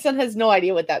fine. My son has no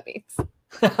idea what that means.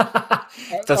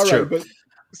 That's true. But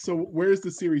so where's the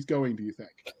series going, do you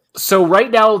think? So right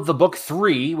now, the book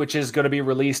 3, which is going to be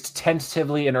released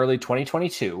tentatively in early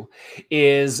 2022,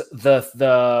 is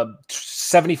the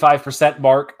 75%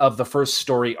 mark of the first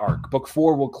story arc. Book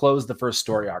 4 will close the first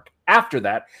story arc. After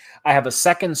that, I have a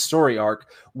second story arc,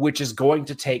 which is going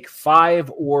to take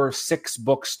 5 or 6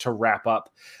 books to wrap up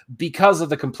because of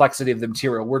the complexity of the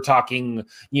material. We're talking,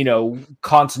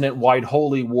 continent-wide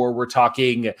holy war. We're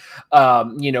talking,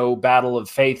 battle of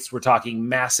faiths. We're talking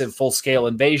massive full-scale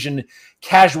invasion,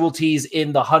 casualties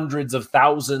in the hundreds of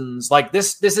thousands. Like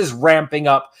this is ramping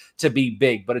up to be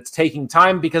big, but it's taking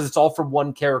time because it's all from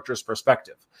one character's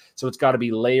perspective. So it's got to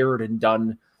be layered and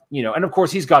done. And of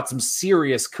course, he's got some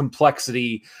serious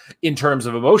complexity in terms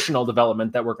of emotional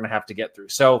development that we're going to have to get through.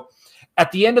 So at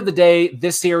the end of the day,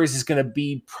 this series is going to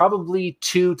be probably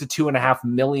 2 to 2.5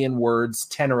 million words,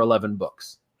 10 or 11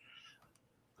 books.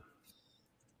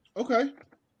 Okay.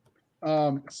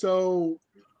 So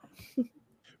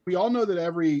we all know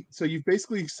that so you've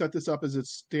basically set this up as a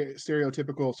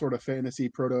stereotypical sort of fantasy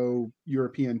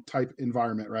proto-European type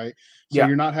environment, right? So yeah.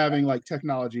 You're not having like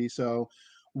technology. So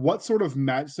what sort of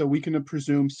so we can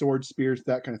presume swords, spears,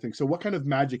 that kind of thing. So what kind of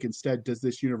magic instead does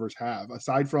this universe have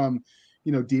aside from,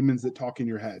 demons that talk in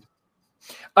your head?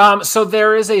 So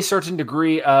there is a certain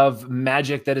degree of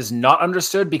magic that is not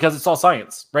understood because it's all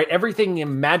science, right?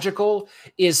 Everything magical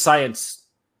is science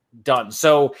done.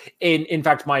 So in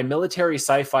fact, my military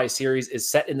sci-fi series is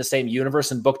set in the same universe.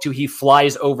 In book 2, he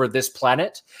flies over this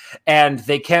planet and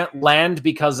they can't land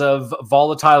because of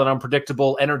volatile and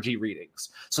unpredictable energy readings.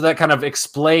 So that kind of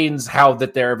explains how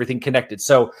that they're everything connected.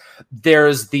 So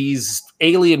there's these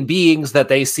alien beings that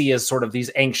they see as sort of these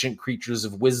ancient creatures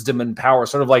of wisdom and power,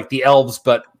 sort of like the elves,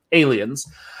 but aliens.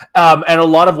 And a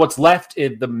lot of what's left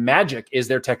in the magic is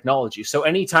their technology. So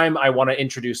anytime I want to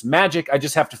introduce magic, I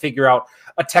just have to figure out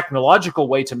a technological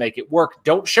way to make it work.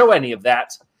 Don't show any of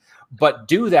that, but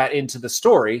do that into the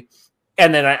story.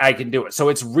 And then I can do it. So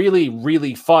it's really,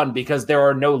 really fun because there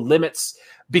are no limits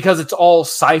because it's all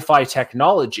sci-fi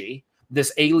technology.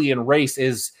 This alien race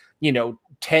is,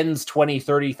 tens, 20,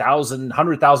 30,000,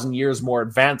 100,000 years more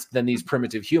advanced than these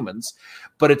primitive humans,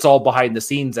 but it's all behind the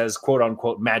scenes as quote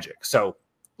unquote magic. So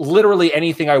literally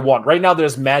anything I want. Right now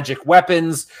there's magic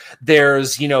weapons.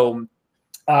 There's, in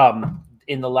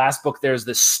the last book, there's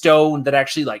this stone that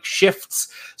actually like shifts,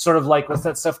 sort of like, what's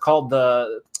that stuff called?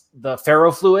 The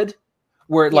ferrofluid,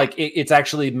 where it's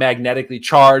actually magnetically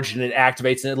charged and it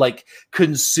activates and it like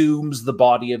consumes the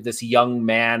body of this young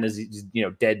man as he's,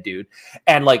 dead dude,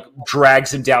 and like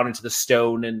drags him down into the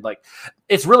stone. And like,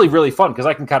 it's really, really fun because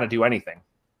I can kind of do anything.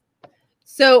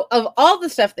 So of all the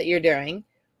stuff that you're doing,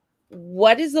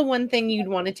 what is the one thing you'd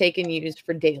want to take and use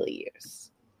for daily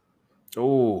use?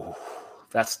 Oh,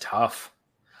 that's tough.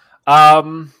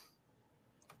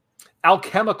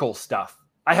 Alchemical stuff.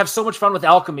 I have so much fun with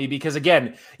alchemy because,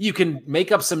 again, you can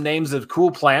make up some names of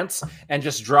cool plants and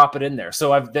just drop it in there.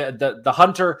 So I've the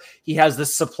hunter, he has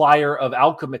this supplier of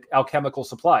alchemical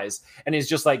supplies, and he's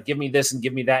just like, give me this and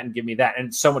give me that and give me that. And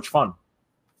it's so much fun.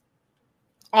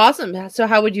 Awesome. So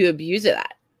how would you abuse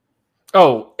that?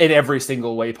 Oh, in every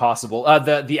single way possible.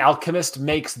 The alchemist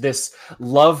makes this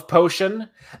love potion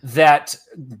that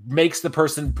makes the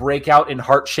person break out in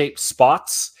heart-shaped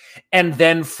spots and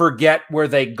then forget where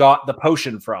they got the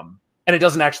potion from. And it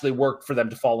doesn't actually work for them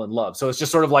to fall in love. So it's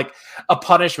just sort of like a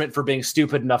punishment for being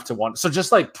stupid enough to want. So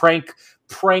just like prank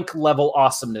level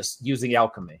awesomeness using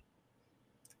alchemy.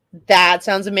 That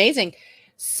sounds amazing.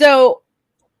 So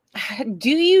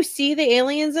do you see the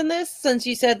aliens in this? Since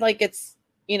you said like it's,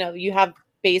 you have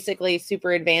basically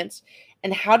super advanced.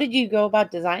 And how did you go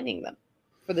about designing them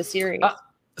for the series?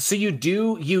 So you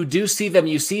do see them.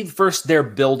 You see first their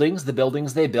buildings, the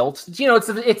buildings they built.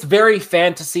 It's very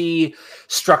fantasy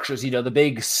structures. The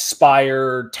big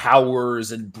spire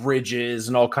towers and bridges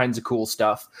and all kinds of cool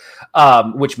stuff,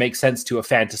 which makes sense to a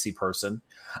fantasy person.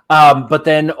 But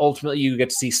then ultimately you get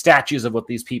to see statues of what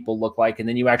these people look like, and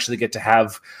then you actually get to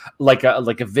have like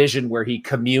a vision where he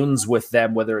communes with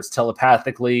them, whether it's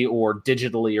telepathically or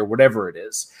digitally or whatever it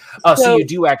is. So you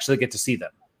do actually get to see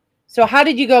them. So how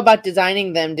did you go about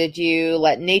designing them? Did you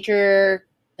let nature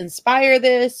inspire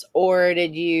this, or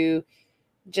did you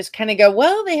just kind of go,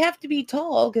 well, they have to be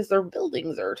tall because their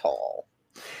buildings are tall?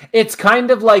 It's kind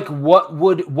of like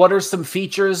what are some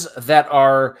features that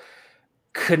are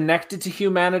connected to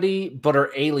humanity but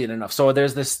are alien enough. So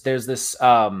there's this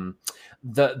the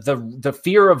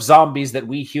fear of zombies that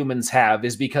we humans have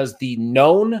is because the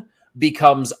known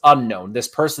becomes unknown. This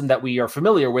person that we are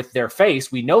familiar with, their face,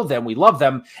 we know them, we love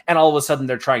them, and all of a sudden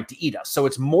they're trying to eat us. So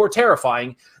it's more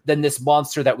terrifying than this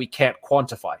monster that we can't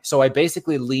quantify. So I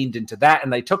basically leaned into that,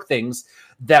 and I took things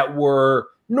that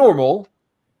were normal,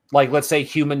 like let's say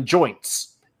human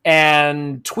joints,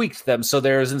 and tweaked them. So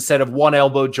there's, instead of one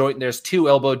elbow joint, there's 2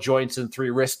 elbow joints and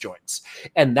 3 wrist joints.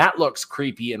 And that looks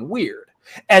creepy and weird.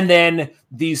 And then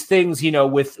these things,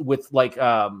 with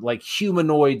like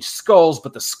humanoid skulls,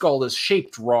 but the skull is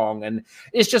shaped wrong. And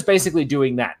it's just basically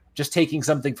doing that, just taking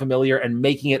something familiar and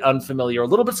making it unfamiliar, a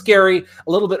little bit scary,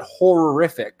 a little bit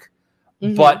horrific,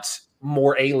 but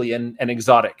more alien and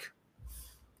exotic.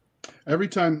 Every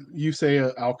time you say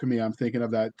alchemy, I'm thinking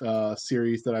of that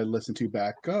series that I listened to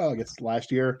back, I guess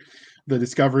last year, The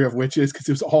Discovery of Witches, because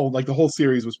it was all like the whole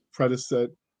series was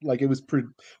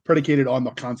predicated on the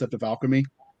concept of alchemy.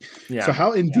 Yeah. So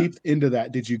how deep into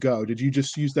that did you go? Did you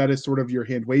just use that as sort of your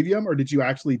handwavium, or did you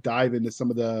actually dive into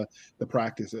some of the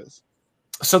practices?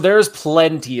 So there's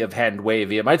plenty of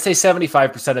handwavium. I'd say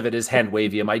 75% of it is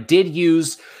handwavium. I did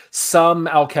use some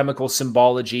alchemical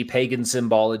symbology, pagan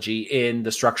symbology in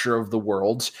the structure of the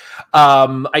world.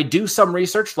 I do some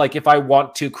research, like if I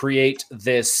want to create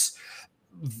this,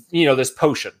 this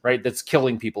potion, right, that's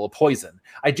killing people, a poison.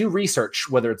 I do research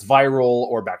whether it's viral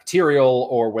or bacterial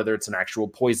or whether it's an actual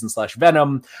poison /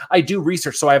 venom. I do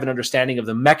research so I have an understanding of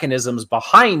the mechanisms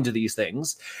behind these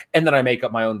things, and then I make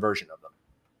up my own version of them.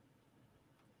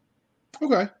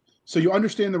 Okay. So you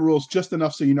understand the rules just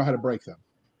enough so you know how to break them.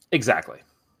 Exactly.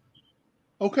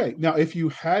 Okay. Now, if you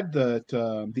had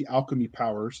the alchemy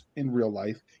powers in real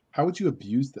life, how would you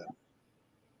abuse them?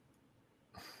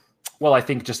 Well, I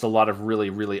think just a lot of really,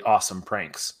 really awesome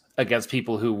pranks against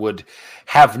people who would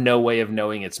have no way of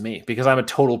knowing it's me, because I'm a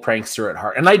total prankster at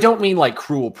heart. And I don't mean like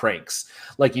cruel pranks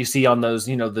like you see on those,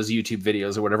 those YouTube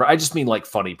videos or whatever. I just mean like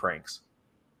funny pranks.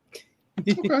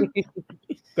 Okay.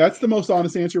 That's the most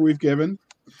honest answer we've given.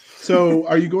 So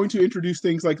are you going to introduce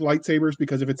things like lightsabers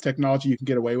because if it's technology you can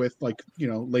get away with, like,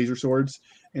 laser swords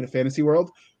in a fantasy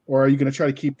world? Or are you going to try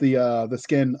to keep the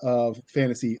skin of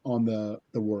fantasy on the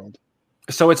world?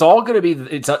 So it's all going to be,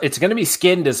 it's going to be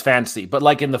skinned as fantasy, but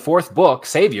like in the 4th book,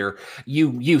 Savior,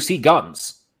 you see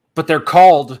guns, but they're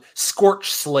called Scorch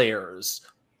Slayers.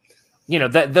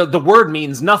 The word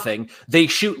means nothing. They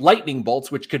shoot lightning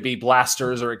bolts, which could be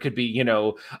blasters, or it could be,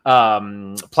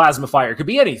 plasma fire. It could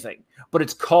be anything. But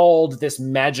it's called this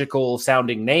magical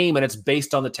sounding name, and it's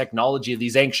based on the technology of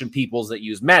these ancient peoples that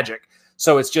use magic.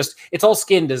 So it's all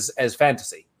skinned as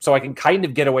fantasy. So I can kind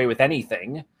of get away with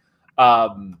anything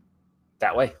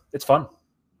that way. It's fun.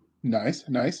 Nice.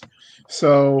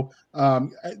 So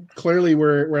clearly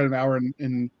we're at an hour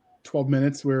and 12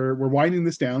 minutes. We're winding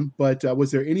this down, but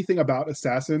was there anything about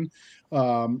Assassin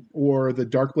or the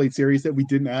Darkblade series that we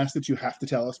didn't ask that you have to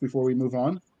tell us before we move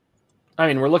on? I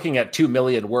mean, we're looking at 2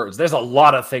 million words. There's a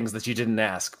lot of things that you didn't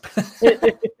ask.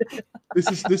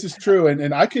 This is true,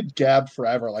 and I could gab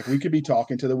forever. Like, we could be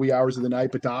talking to the wee hours of the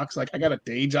night, but Doc's like, I got a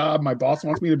day job. My boss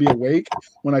wants me to be awake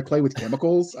when I play with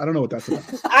chemicals. I don't know what that's about.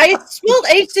 I spilled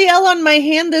HCl on my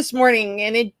hand this morning,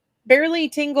 and it barely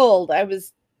tingled. I'm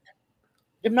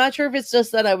not sure if it's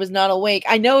just that I was not awake.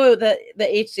 I know that the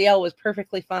HCl was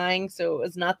perfectly fine, so it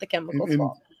was not the chemical's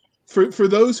fault. For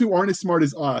those who aren't as smart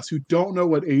as us, who don't know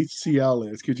what HCl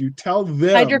is, could you tell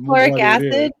them? Hydrochloric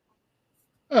acid.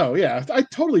 Oh yeah, I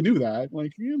totally knew that.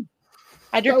 Like,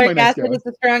 hydrochloric acid is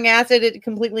a strong acid. It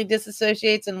completely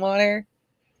disassociates in water.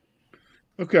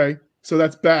 Okay, so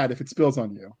that's bad if it spills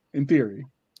on you, in theory.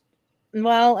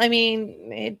 Well, I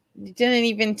mean, it didn't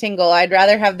even tingle. I'd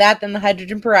rather have that than the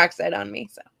hydrogen peroxide on me.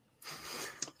 So.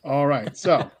 All right,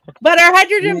 so. But our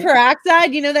hydrogen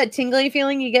peroxide, that tingly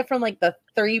feeling you get from like the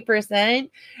 3%,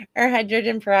 our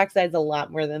hydrogen peroxide is a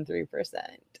lot more than 3%.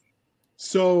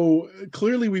 So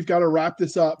clearly we've got to wrap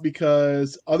this up,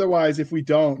 because otherwise, if we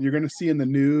don't, you're going to see in the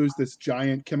news this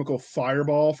giant chemical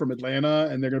fireball from Atlanta,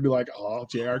 and they're going to be like, oh,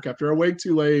 JR kept her awake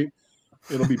too late.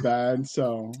 It'll be bad.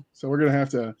 So we're going to have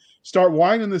to start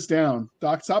winding this down.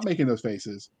 Doc, stop making those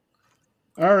faces.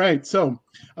 All right. So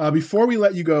before we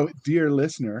let you go, dear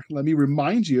listener, let me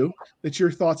remind you that your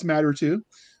thoughts matter too.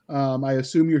 I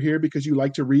assume you're here because you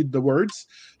like to read the words.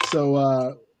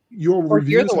 So your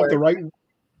reviews have the right.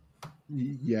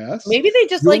 Yes. Maybe they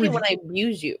just like it when I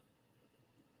abuse you.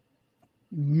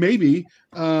 Maybe.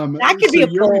 That could be a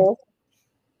poll.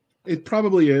 It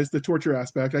probably is the torture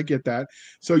aspect. I get that.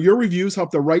 So your reviews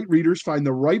help the right readers find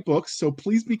the right books. So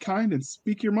please be kind and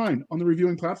speak your mind on the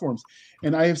reviewing platforms.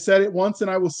 And I have said it once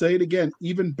and I will say it again.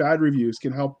 Even bad reviews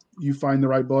can help you find the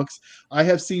right books. I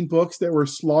have seen books that were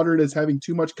slaughtered as having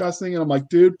too much cussing. And I'm like,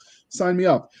 dude, sign me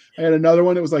up. I had another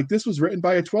one that was like, this was written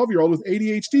by a 12-year-old with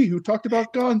ADHD who talked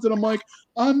about guns. And I'm like,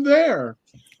 I'm there.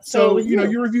 So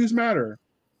your reviews matter.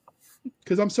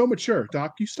 Because I'm so mature.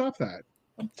 Doc, you stop that.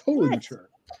 I'm totally mature.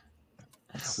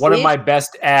 One of my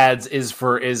best ads is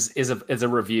a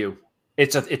review.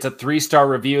 It's a 3-star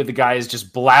review. The guy is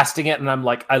just blasting it, and I'm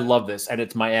like, I love this, and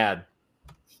it's my ad.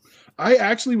 I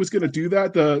actually was going to do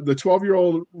that. The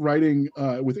 12-year-old writing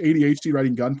with ADHD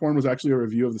writing gun porn was actually a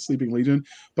review of the Sleeping Legion,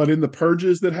 but in the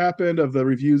purges that happened of the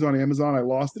reviews on Amazon, I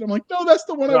lost it. I'm like, no, that's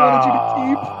the one I wanted you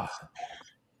to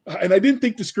keep. And I didn't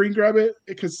think to screen grab it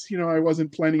because I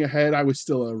wasn't planning ahead. I was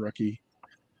still a rookie.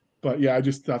 But yeah, I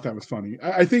just thought that was funny.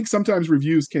 I think sometimes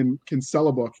reviews can sell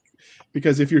a book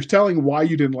because if you're telling why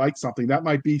you didn't like something, that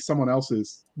might be someone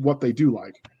else's what they do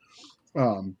like.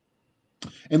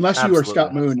 Unless you are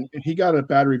Scott Moon, and he got a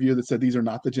bad review that said these are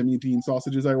not the Jimmy Dean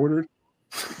sausages I ordered.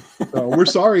 So we're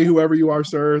sorry, whoever you are,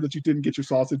 sir, that you didn't get your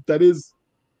sausage. That is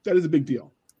a big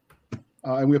deal,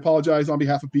 and we apologize on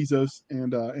behalf of Bezos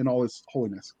and all his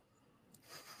holiness.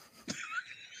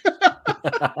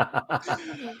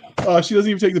 She doesn't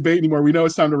even take the bait anymore. We know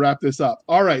it's time to wrap this up.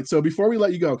 All right. So before we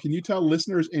let you go, can you tell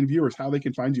listeners and viewers how they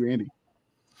can find you, Andy?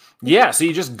 Yeah. So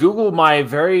you just Google my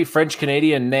very French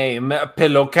Canadian name,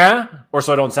 Peloquin, or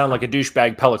so I don't sound like a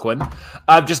douchebag, Peliquin.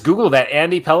 Just Google that,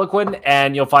 Andy Peliquin,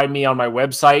 and you'll find me on my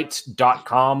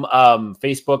website.com,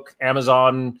 Facebook,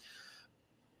 Amazon.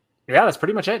 Yeah, that's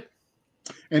pretty much it.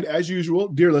 And as usual,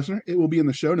 dear listener, it will be in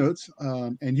the show notes.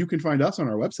 And you can find us on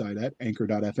our website at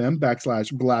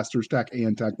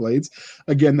anchor.fm/blasters-and-blades.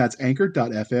 Again, that's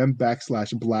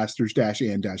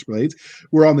anchor.fm/blasters-and-blades.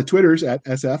 We're on the Twitters at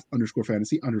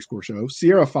SF_fantasy_show,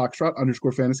 Sierra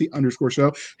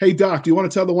Foxtrot_fantasy_show. Hey, Doc, do you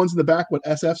want to tell the ones in the back what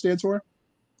SF stands for?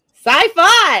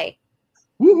 Sci-fi.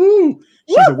 Woohoo!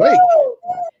 She's awake.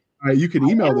 You can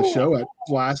email the show at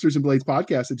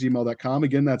blastersandbladespodcast@gmail.com.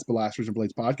 Again, that's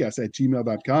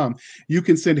blastersandbladespodcast@gmail.com. You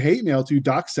can send hate mail to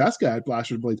Doc Seska at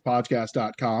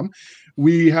blastersandbladespodcast.com.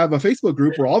 We have a Facebook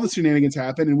group where all the shenanigans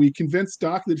happen, and we convinced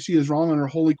Doc that she is wrong on her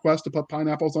holy quest to put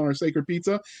pineapples on our sacred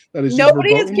pizza. That is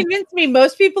nobody has convinced me.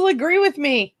 Most people agree with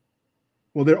me.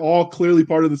 Well, they're all clearly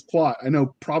part of this plot. I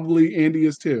know probably Andy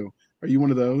is too. Are you one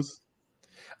of those?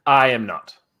 I am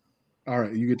not. All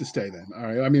right, you get to stay then. All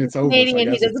right, I mean, it's over. Canadian,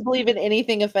 so he doesn't believe in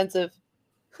anything offensive.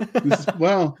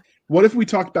 Well, what if we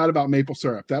talked bad about maple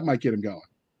syrup? That might get him going.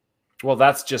 Well,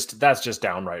 that's just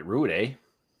downright rude, eh?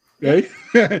 Okay.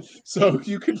 So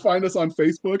you can find us on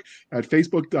Facebook at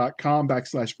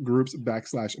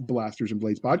facebook.com/groups/Blasters and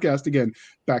Blades Podcast. Again,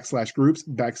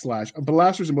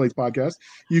 /groups/Blasters and Blades Podcast.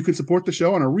 You can support the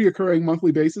show on a reoccurring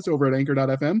monthly basis over at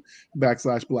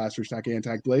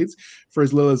anchor.fm/blasters-and-blades. For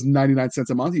as little as 99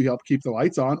 cents a month, you help keep the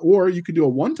lights on, or you can do a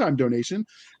one-time donation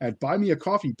at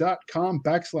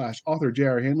buymeacoffee.com/author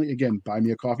J.R. Handley. Again,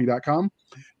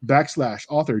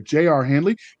 buymeacoffee.com/author J.R.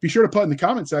 Handley. Be sure to put in the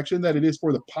comment section that it is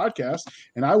for the podcast,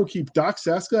 and I will keep Doc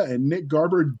Seska and Nick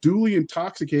Garber duly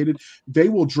intoxicated. They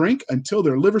will drink until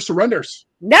their liver surrenders.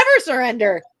 Never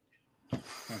surrender.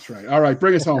 That's right. All right,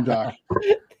 bring us home, Doc.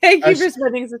 Thank you for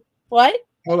spending. What?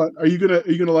 Hold on. Are you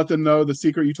gonna let them know the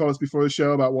secret you told us before the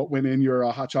show about what went in your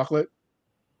hot chocolate?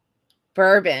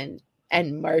 Bourbon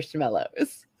and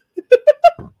marshmallows.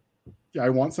 Yeah, I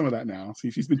want some of that now.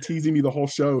 See, she's been teasing me the whole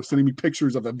show, sending me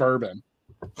pictures of the bourbon.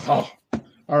 Oh.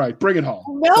 All right, bring it home.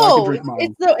 No, so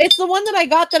it's the one that I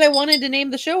got that I wanted to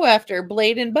name the show after,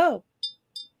 Blade and Bow.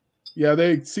 Yeah,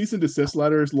 they cease and desist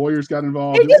letters. Lawyers got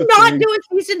involved. They did not do a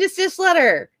cease and desist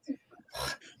letter.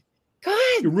 God,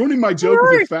 you're ruining my joke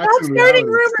with facts and reality.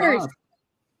 Rumors. Stop.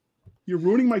 You're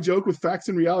ruining my joke with facts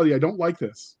and reality. I don't like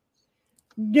this.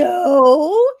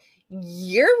 No,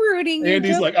 you're ruining.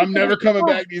 Andy's like, I'm never coming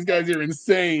back. These guys are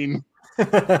insane.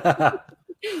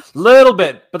 Little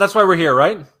bit, but that's why we're here,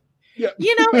 right? Yeah.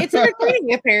 It's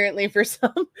entertaining apparently for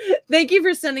some. Thank you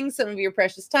for spending some of your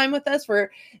precious time with us.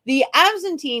 For the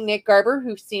absentee Nick Garber,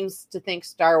 who seems to think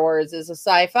Star Wars is a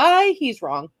sci-fi, he's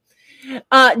wrong.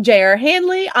 J.R.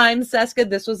 Handley, I'm Seska.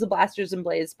 This was the Blasters and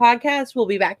Blades podcast. We'll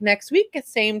be back next week at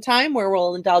the same time, where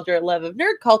we'll indulge our love of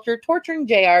nerd culture, torturing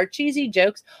J.R., cheesy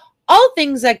jokes, all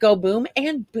things that go boom,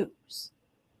 and booze.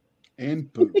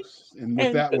 And booze. And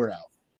with that, we're out.